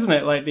well done, isn't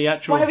it? Like the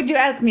actual. Why would you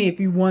ask me if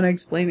you want to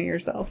explain it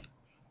yourself?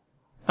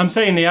 I'm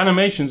saying the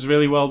animation's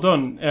really well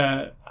done.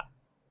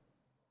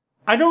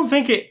 I don't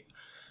think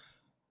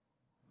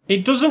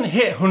it doesn't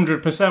hit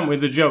 100%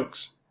 with the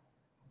jokes.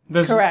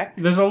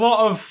 Correct. There's a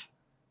lot of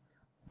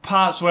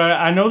parts where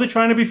I know they're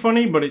trying to be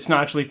funny, but it's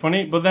not actually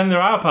funny. But then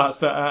there are parts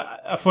that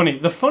are funny.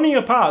 The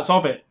funnier parts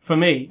of it, for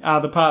me,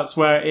 are the parts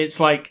where it's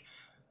like,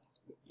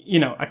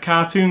 a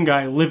cartoon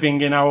guy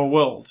living in our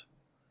world.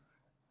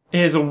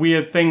 Here's a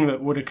weird thing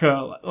that would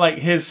occur. Like,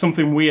 here's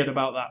something weird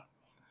about that.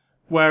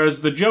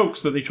 Whereas the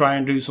jokes that they try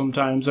and do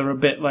sometimes are a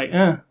bit like,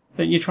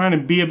 that you're trying to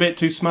be a bit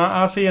too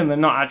smart-arsey, and they're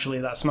not actually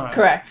that smart.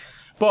 Correct.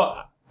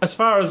 But as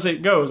far as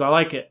it goes, I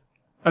like it.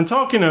 And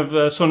talking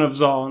of Son of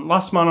Zorn,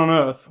 Last Man on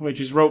Earth,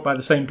 which is wrote by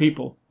the same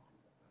people,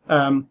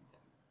 that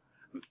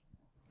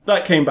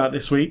came back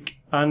this week,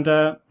 and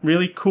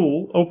really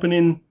cool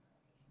opening.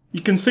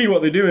 You can see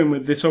what they're doing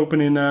with this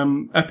opening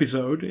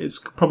episode. It's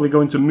probably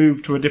going to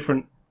move to a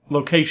different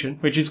location,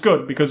 which is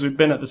good, because we've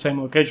been at the same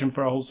location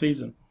for a whole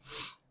season.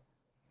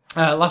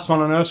 Last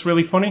Man on Earth's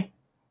really funny.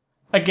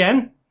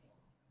 Again,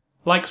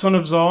 like Son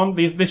of Zorn,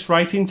 this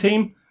writing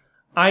team,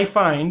 I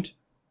find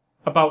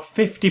about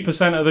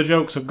 50% of the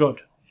jokes are good.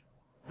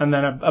 And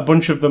then a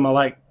bunch of them are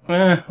like,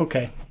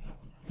 okay.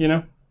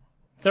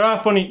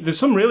 There's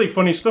some really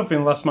funny stuff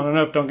in Last Man on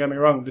Earth, don't get me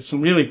wrong. There's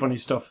some really funny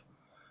stuff.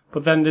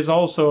 But then there's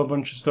also a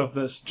bunch of stuff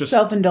that's just...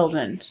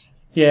 self-indulgent.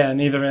 Yeah,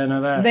 neither here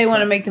nor there. They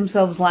want to make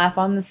themselves laugh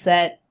on the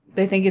set.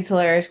 They think it's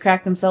hilarious,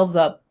 crack themselves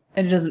up,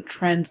 and it doesn't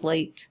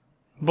translate.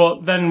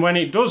 But then when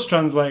it does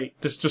translate,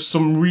 there's just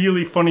some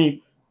really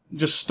funny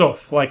just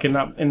stuff, like in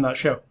that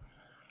show.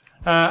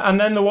 And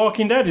then The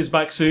Walking Dead is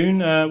back soon.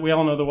 We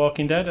all know The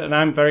Walking Dead, and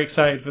I'm very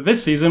excited for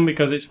this season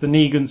because it's the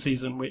Negan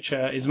season, which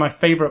is my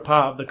favourite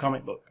part of the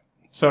comic book.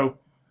 So,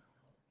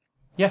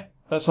 yeah,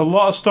 that's a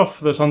lot of stuff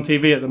that's on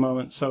TV at the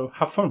moment, so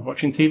have fun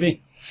watching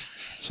TV.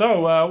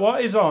 So,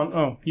 what is on?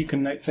 Oh, you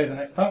can say the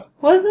next part.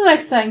 What's the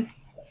next thing?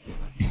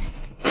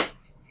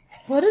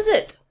 What is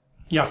it?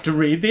 You have to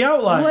read the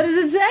outline. What does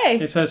it say?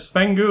 It says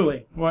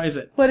Svengoolie. What is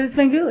it? What is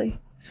Svengoolie?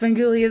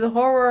 Svengoolie is a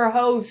horror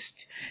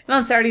host. And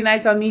on Saturday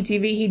nights on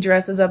MeTV, he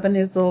dresses up in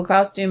his little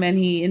costume and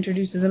he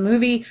introduces a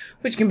movie,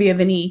 which can be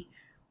of any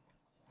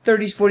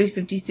 30s, 40s,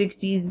 50s,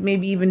 60s,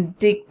 maybe even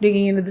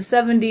digging into the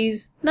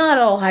 70s. Not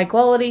all high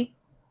quality.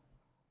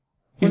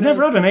 He's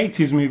never had an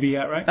 80s movie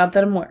yet, right? Not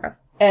that I'm aware of.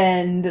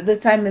 And this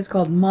time it's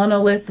called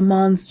Monolith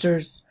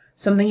Monsters.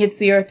 Something hits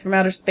the Earth from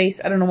outer space.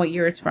 I don't know what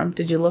year it's from.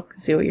 Did you look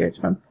to see what year it's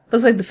from?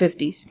 Looks like the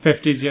 50s.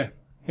 50s, yeah.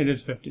 It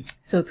is 50s.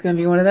 So it's going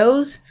to be one of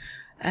those.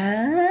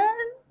 And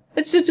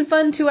it's just a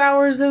fun 2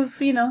 hours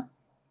of, You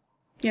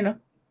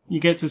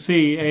get to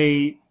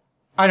see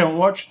I don't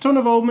watch a ton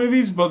of old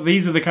movies, but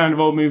these are the kind of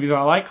old movies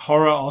I like,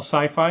 horror or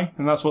sci-fi,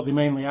 and that's what they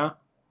mainly are.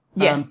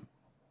 Yes.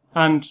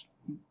 And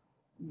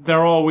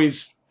they're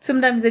always...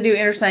 Sometimes they do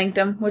Inner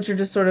Sanctum, which are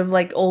just sort of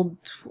like old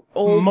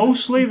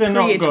Mostly they're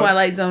not good.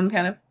 Twilight Zone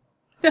kind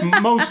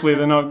of. Mostly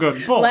they're not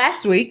good. But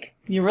Last week,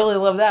 you really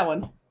loved that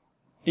one.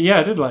 yeah,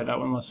 I did like that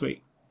one last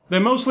week. They're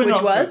mostly Which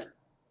not was? good.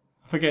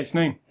 I forget its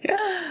name.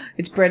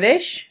 It's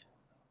British.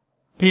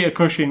 Peter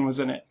Cushing was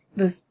in it.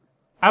 This.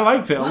 I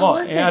liked it a What lot.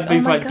 was It had it?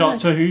 these Oh my like God.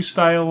 Doctor Who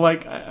style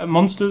like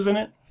monsters in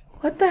it.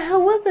 What the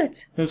hell was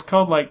it? It was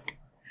called like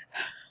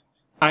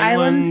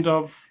Island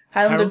of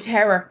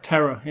Terror.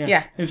 Terror. Yeah.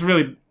 Yeah. It's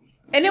really...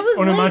 And it was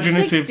late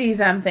Unimaginative.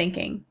 60s, I'm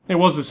thinking. It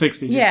was the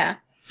 60s. Yeah.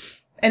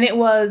 And it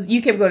was,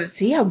 you kept going,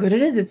 see how good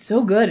it is? It's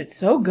so good. It's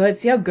so good.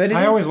 See how good it is?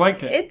 I always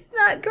liked it. It's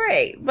not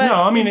great. But No,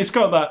 I mean, it's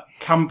got that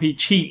campy,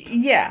 cheap...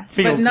 Yeah,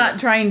 feel but to not it.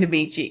 trying to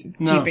be cheap.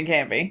 No. Cheap and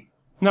campy.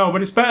 No,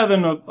 but it's better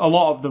than a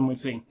lot of them we've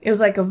seen. It was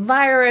like a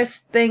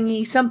virus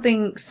thingy,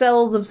 something,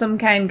 cells of some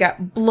kind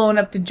got blown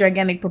up to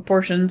gigantic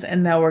proportions,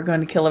 and now we're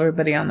going to kill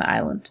everybody on the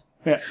island.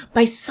 Yeah.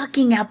 By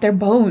sucking out their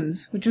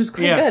bones, which was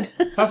quite Yeah.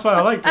 good. That's why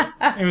I liked it.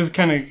 It was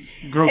kind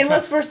of grotesque. And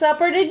what's for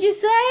supper, did you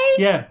say?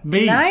 Yeah,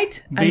 B.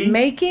 Tonight, B. I'm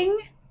making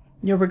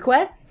your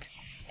request,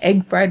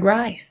 egg fried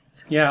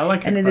rice. Yeah, I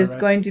like it. And it is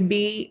going to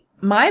be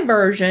my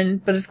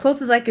version, but as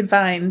close as I could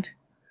find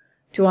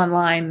to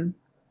online,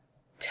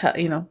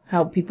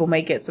 how people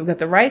make it. So I've got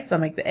the rice, I'll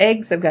make the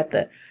eggs, I've got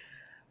the,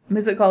 what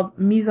is it called?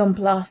 Mise en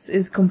place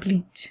is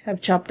complete.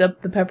 I've chopped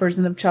up the peppers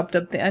and I've chopped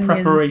up the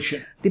onions.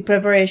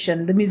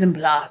 Preparation. The mise en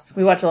place.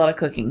 We watch a lot of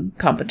cooking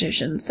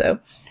competitions, so.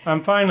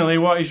 And finally,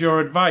 what is your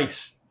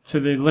advice to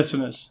the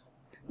listeners?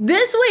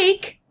 This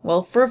week,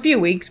 well, for a few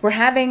weeks, we're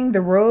having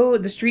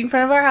the street in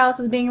front of our house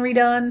is being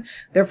redone,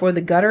 therefore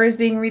the gutter is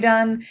being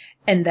redone,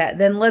 and that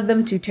then led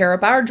them to tear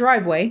up our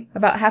driveway,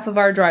 about half of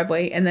our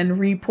driveway, and then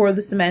re-pour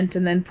the cement,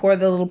 and then pour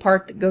the little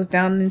part that goes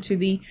down into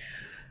the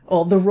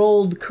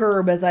rolled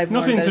curb, as I've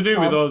learned. Nothing to it's do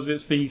called. with us,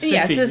 it's the city.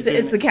 Yeah,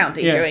 it's the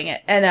county doing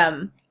it.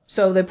 And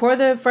so they pour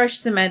the fresh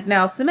cement.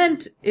 Now,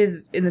 cement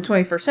is, in the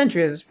 21st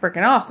century, is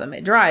freaking awesome.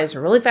 It dries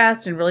really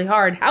fast and really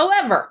hard.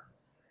 However,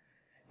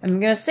 I'm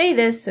going to say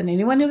this, and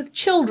anyone with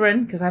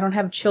children, because I don't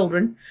have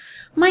children,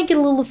 might get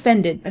a little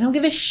offended. I don't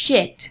give a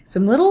shit.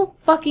 Some little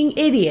fucking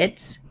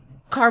idiots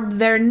carved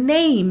their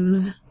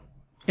names,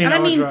 in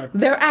our drive.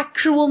 their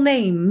actual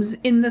names,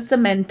 in the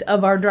cement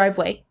of our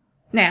driveway.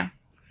 Now,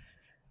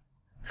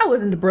 I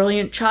wasn't a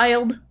brilliant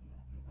child,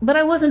 but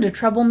I wasn't a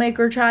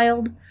troublemaker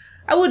child.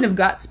 I wouldn't have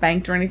got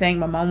spanked or anything.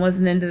 My mom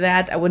wasn't into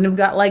that. I wouldn't have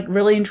got,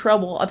 really in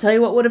trouble. I'll tell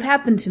you what would have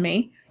happened to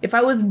me. If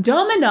I was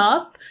dumb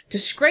enough to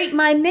scrape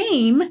my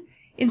name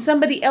in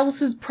somebody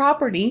else's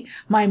property,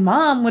 my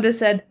mom would have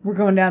said, we're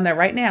going down there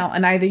right now,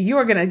 and either you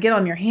are going to get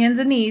on your hands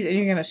and knees and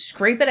you're going to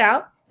scrape it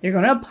out, you're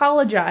going to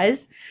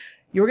apologize,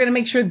 you're going to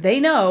make sure they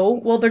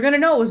know, well, they're going to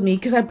know it was me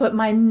because I put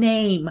my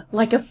name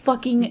like a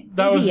fucking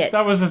idiot.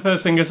 That was the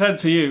first thing I said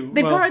to you.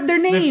 They poured their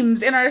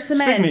names in our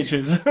cement.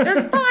 Signatures.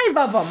 There's 5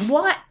 of them.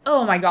 What?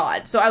 Oh my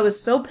god. So I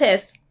was so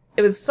pissed.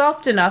 It was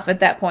soft enough at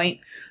that point.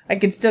 I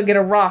could still get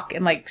a rock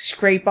and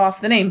scrape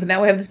off the name, but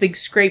now we have this big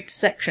scraped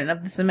section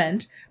of the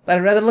cement. But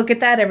I'd rather look at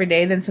that every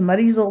day than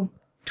somebody's little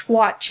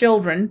twat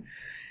children.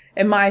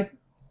 And my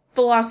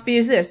philosophy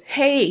is this.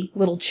 Hey,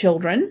 little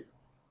children,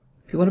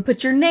 if you want to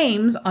put your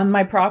names on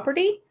my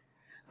property,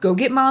 go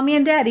get mommy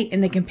and daddy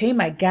and they can pay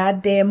my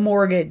goddamn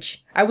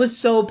mortgage. I was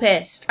so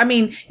pissed. I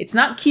mean, it's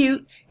not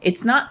cute.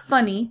 It's not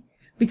funny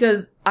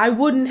because I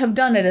wouldn't have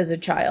done it as a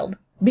child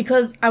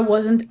because I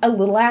wasn't a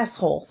little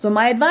asshole. So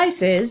my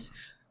advice is,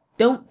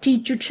 don't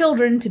teach your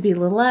children to be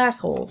little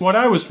assholes. What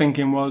I was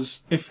thinking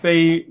was, if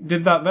they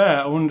did that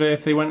there, I wonder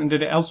if they went and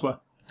did it elsewhere.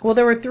 Well,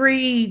 there were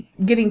 3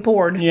 getting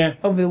poured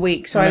over the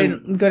week, so I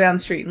didn't go down the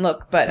street and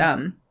look. But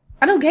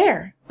I don't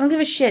care. I don't give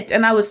a shit.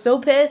 And I was so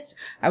pissed.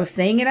 I was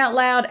saying it out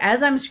loud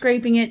as I'm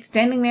scraping it,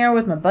 standing there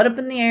with my butt up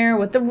in the air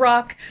with the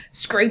rock,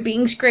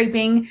 scraping.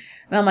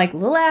 And I'm like,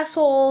 little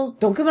assholes,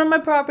 don't come on my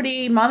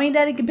property. Mommy and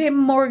daddy can pay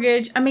my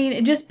mortgage. I mean,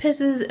 it just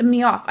pisses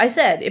me off. I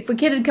said, if a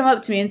kid had come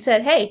up to me and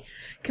said, hey,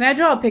 can I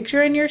draw a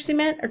picture in your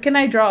cement? Or can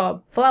I draw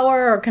a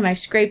flower? Or can I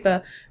scrape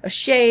a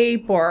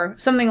shape? Or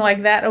something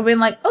like that? I've been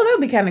like, oh, that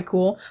would be kind of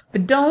cool.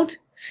 But don't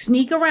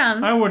sneak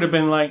around. I would have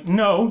been like,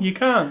 no, you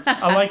can't.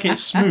 I like it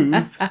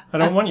smooth. I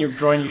don't want you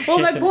drawing your shit Well,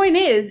 my in point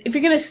is, if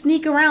you're going to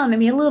sneak around and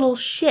be a little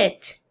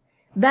shit,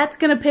 that's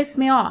going to piss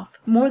me off.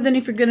 More than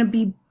if you're going to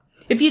be...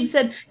 If you'd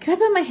said, can I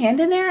put my hand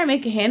in there and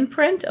make a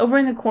handprint over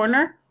in the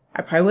corner?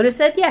 I probably would have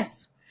said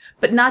yes.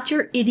 But not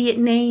your idiot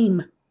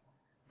name.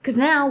 Because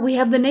now we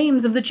have the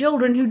names of the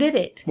children who did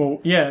it.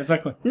 Well, yeah,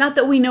 exactly. Not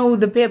that we know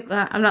the pip.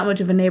 I'm not much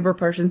of a neighbor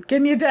person.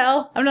 Can you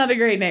tell? I'm not a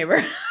great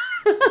neighbor.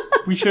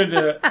 We should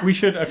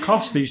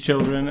accost these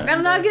children.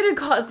 I'm not going to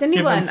cost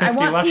anyone. I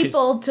want lashes.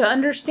 people to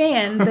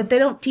understand that they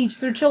don't teach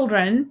their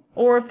children,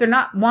 or if they're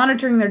not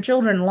monitoring their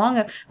children long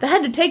enough. That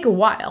had to take a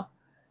while.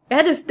 They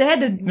had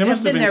to They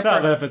must have been there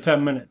sat for there for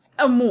 10 minutes.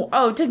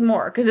 it took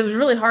more because it was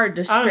really hard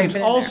to scrape it And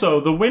in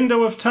also, the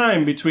window of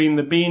time between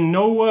there being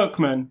no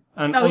workmen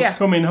and us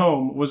coming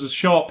home was a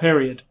short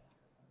period.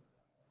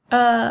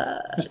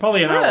 It's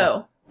probably an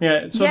hour.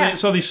 Yeah,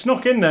 so they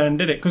snuck in there and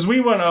did it, because we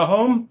weren't at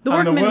home. The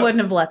workmen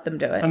wouldn't have let them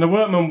do it. And the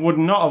workmen would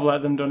not have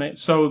let them done it,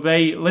 so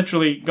they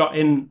literally got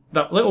in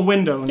that little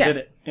window and did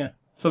it. Yeah,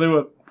 so they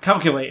were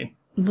calculating.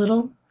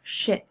 Little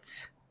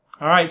shits.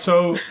 All right,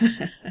 so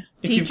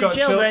teach your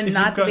children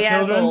not to be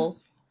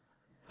assholes.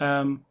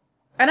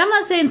 And I'm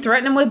not saying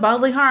threaten them with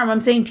bodily harm. I'm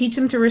saying teach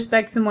them to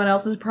respect someone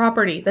else's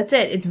property. That's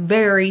it. It's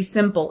very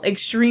simple.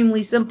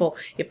 Extremely simple.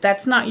 If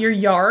that's not your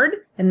yard,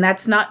 and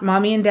that's not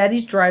mommy and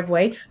daddy's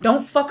driveway,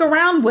 don't fuck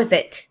around with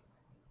it.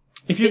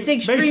 It's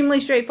extremely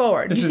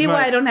straightforward. You see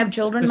why I don't have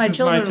children? My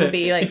children would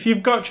be like, if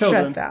you've got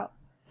children, stressed out.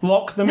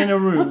 Lock them in a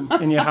room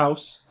in your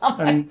house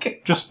and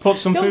just put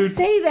some food. Don't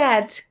say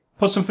that.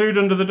 Put some food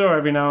under the door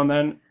every now and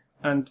then,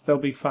 and they'll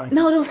be fine.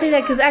 No, don't say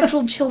that, because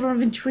actual children have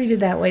been treated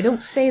that way.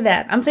 Don't say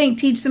that. I'm saying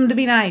teach them to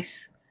be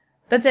nice.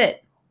 That's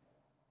it.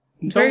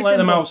 Don't let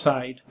them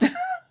outside.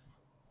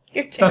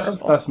 You're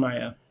terrible. That's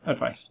my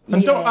advice.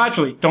 And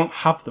don't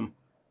have them.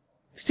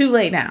 It's too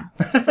late now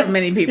for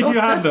many people. If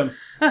you have them.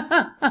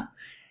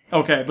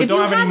 Okay, but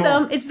don't have any more. If you have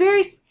them, it's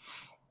very...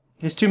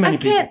 There's too many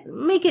people. I can't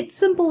make it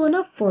simple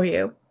enough for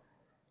you.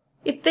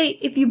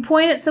 If you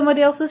point at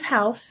somebody else's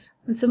house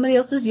and somebody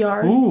else's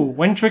yard... Ooh,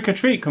 when Trick or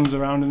Treat comes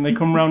around and they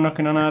come round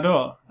knocking on our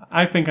door,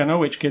 I think I know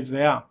which kids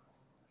they are.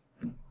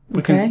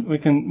 We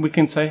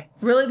can say...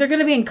 Really? They're going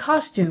to be in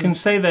costumes? We can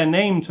say their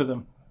name to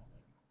them.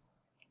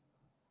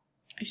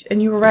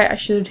 And you were right, I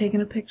should have taken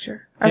a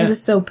picture. I was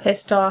just so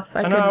pissed off.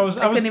 I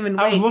couldn't even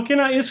wait. I was looking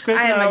at your script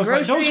and I was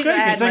like, don't scrape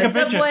it, take a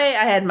picture. Subway,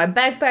 I had my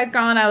backpack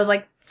on, I was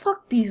like,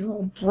 fuck these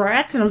little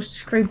brats, and I was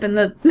scraping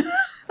the...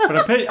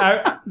 But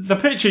the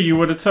picture you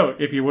would have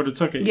took, if you would have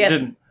took it, you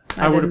didn't.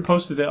 I would have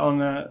posted it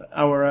on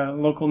our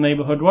local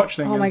neighbourhood watch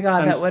thing. Oh my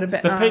god, that would have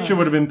been... The picture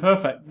would have been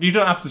perfect. You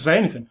don't have to say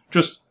anything.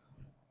 Just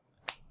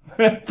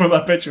put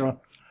that picture on.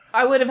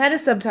 I would have had a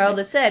subtitle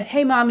that said,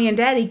 hey, mommy and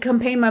daddy, come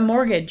pay my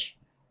mortgage.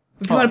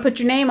 If you want to put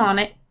your name on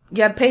it, you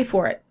got to pay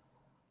for it.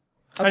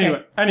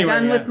 Okay. Anyway.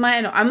 Done with my...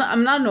 No,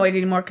 I'm not annoyed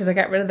anymore because I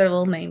got rid of their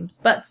little names.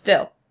 But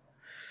still.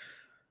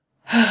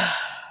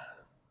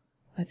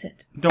 That's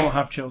it. Don't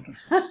have children.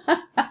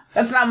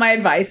 That's not my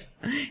advice.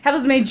 Have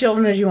as many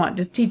children as you want.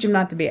 Just teach them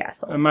not to be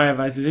assholes. And my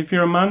advice is, if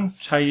you're a man,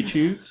 tie your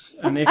tubes.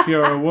 And if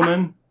you're a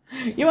woman...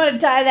 You want to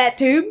tie that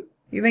tube?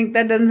 You think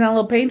that doesn't sound a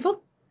little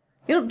painful?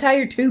 You don't tie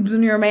your tubes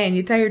when you're a man.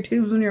 You tie your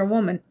tubes when you're a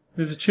woman.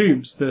 There's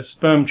tubes. There's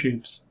sperm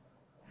tubes.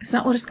 It's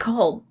not what it's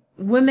called.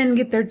 Women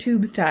get their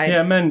tubes tied.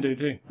 Yeah, men do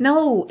too.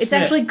 No, it's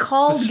actually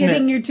called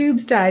getting your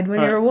tubes tied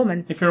when you're a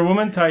woman. If you're a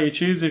woman, tie your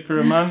tubes. If you're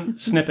a man,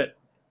 snip it.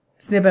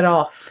 Snip it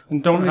off.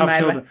 And don't have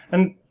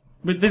children.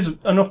 But there's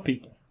enough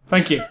people.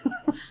 Thank you.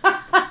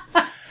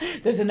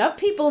 There's enough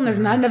people and there's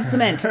not enough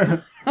cement.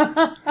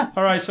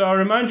 Alright, so I'll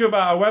remind you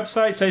about our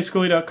website,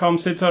 sayscully.com,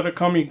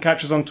 sidtalk.com. You can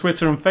catch us on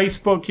Twitter and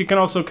Facebook. You can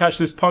also catch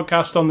this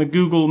podcast on the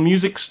Google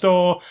Music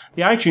Store,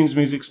 the iTunes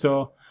Music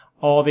Store,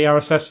 or the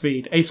RSS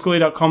feed.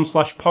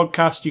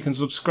 ascully.com/podcast. You can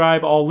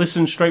subscribe or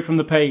listen straight from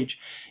the page.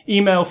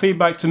 Email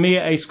feedback to me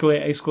at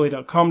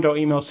ascully@ascully.com. Don't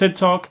email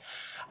sidtalk.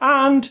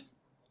 And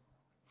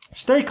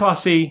stay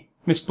classy,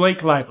 Miss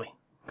Blake Lively.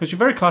 Because you're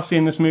very classy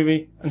in this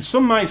movie, and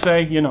some might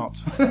say you're not.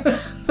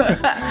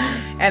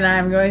 And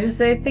I'm going to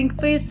say, think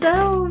for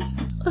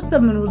yourselves, or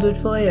someone will do it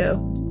for you.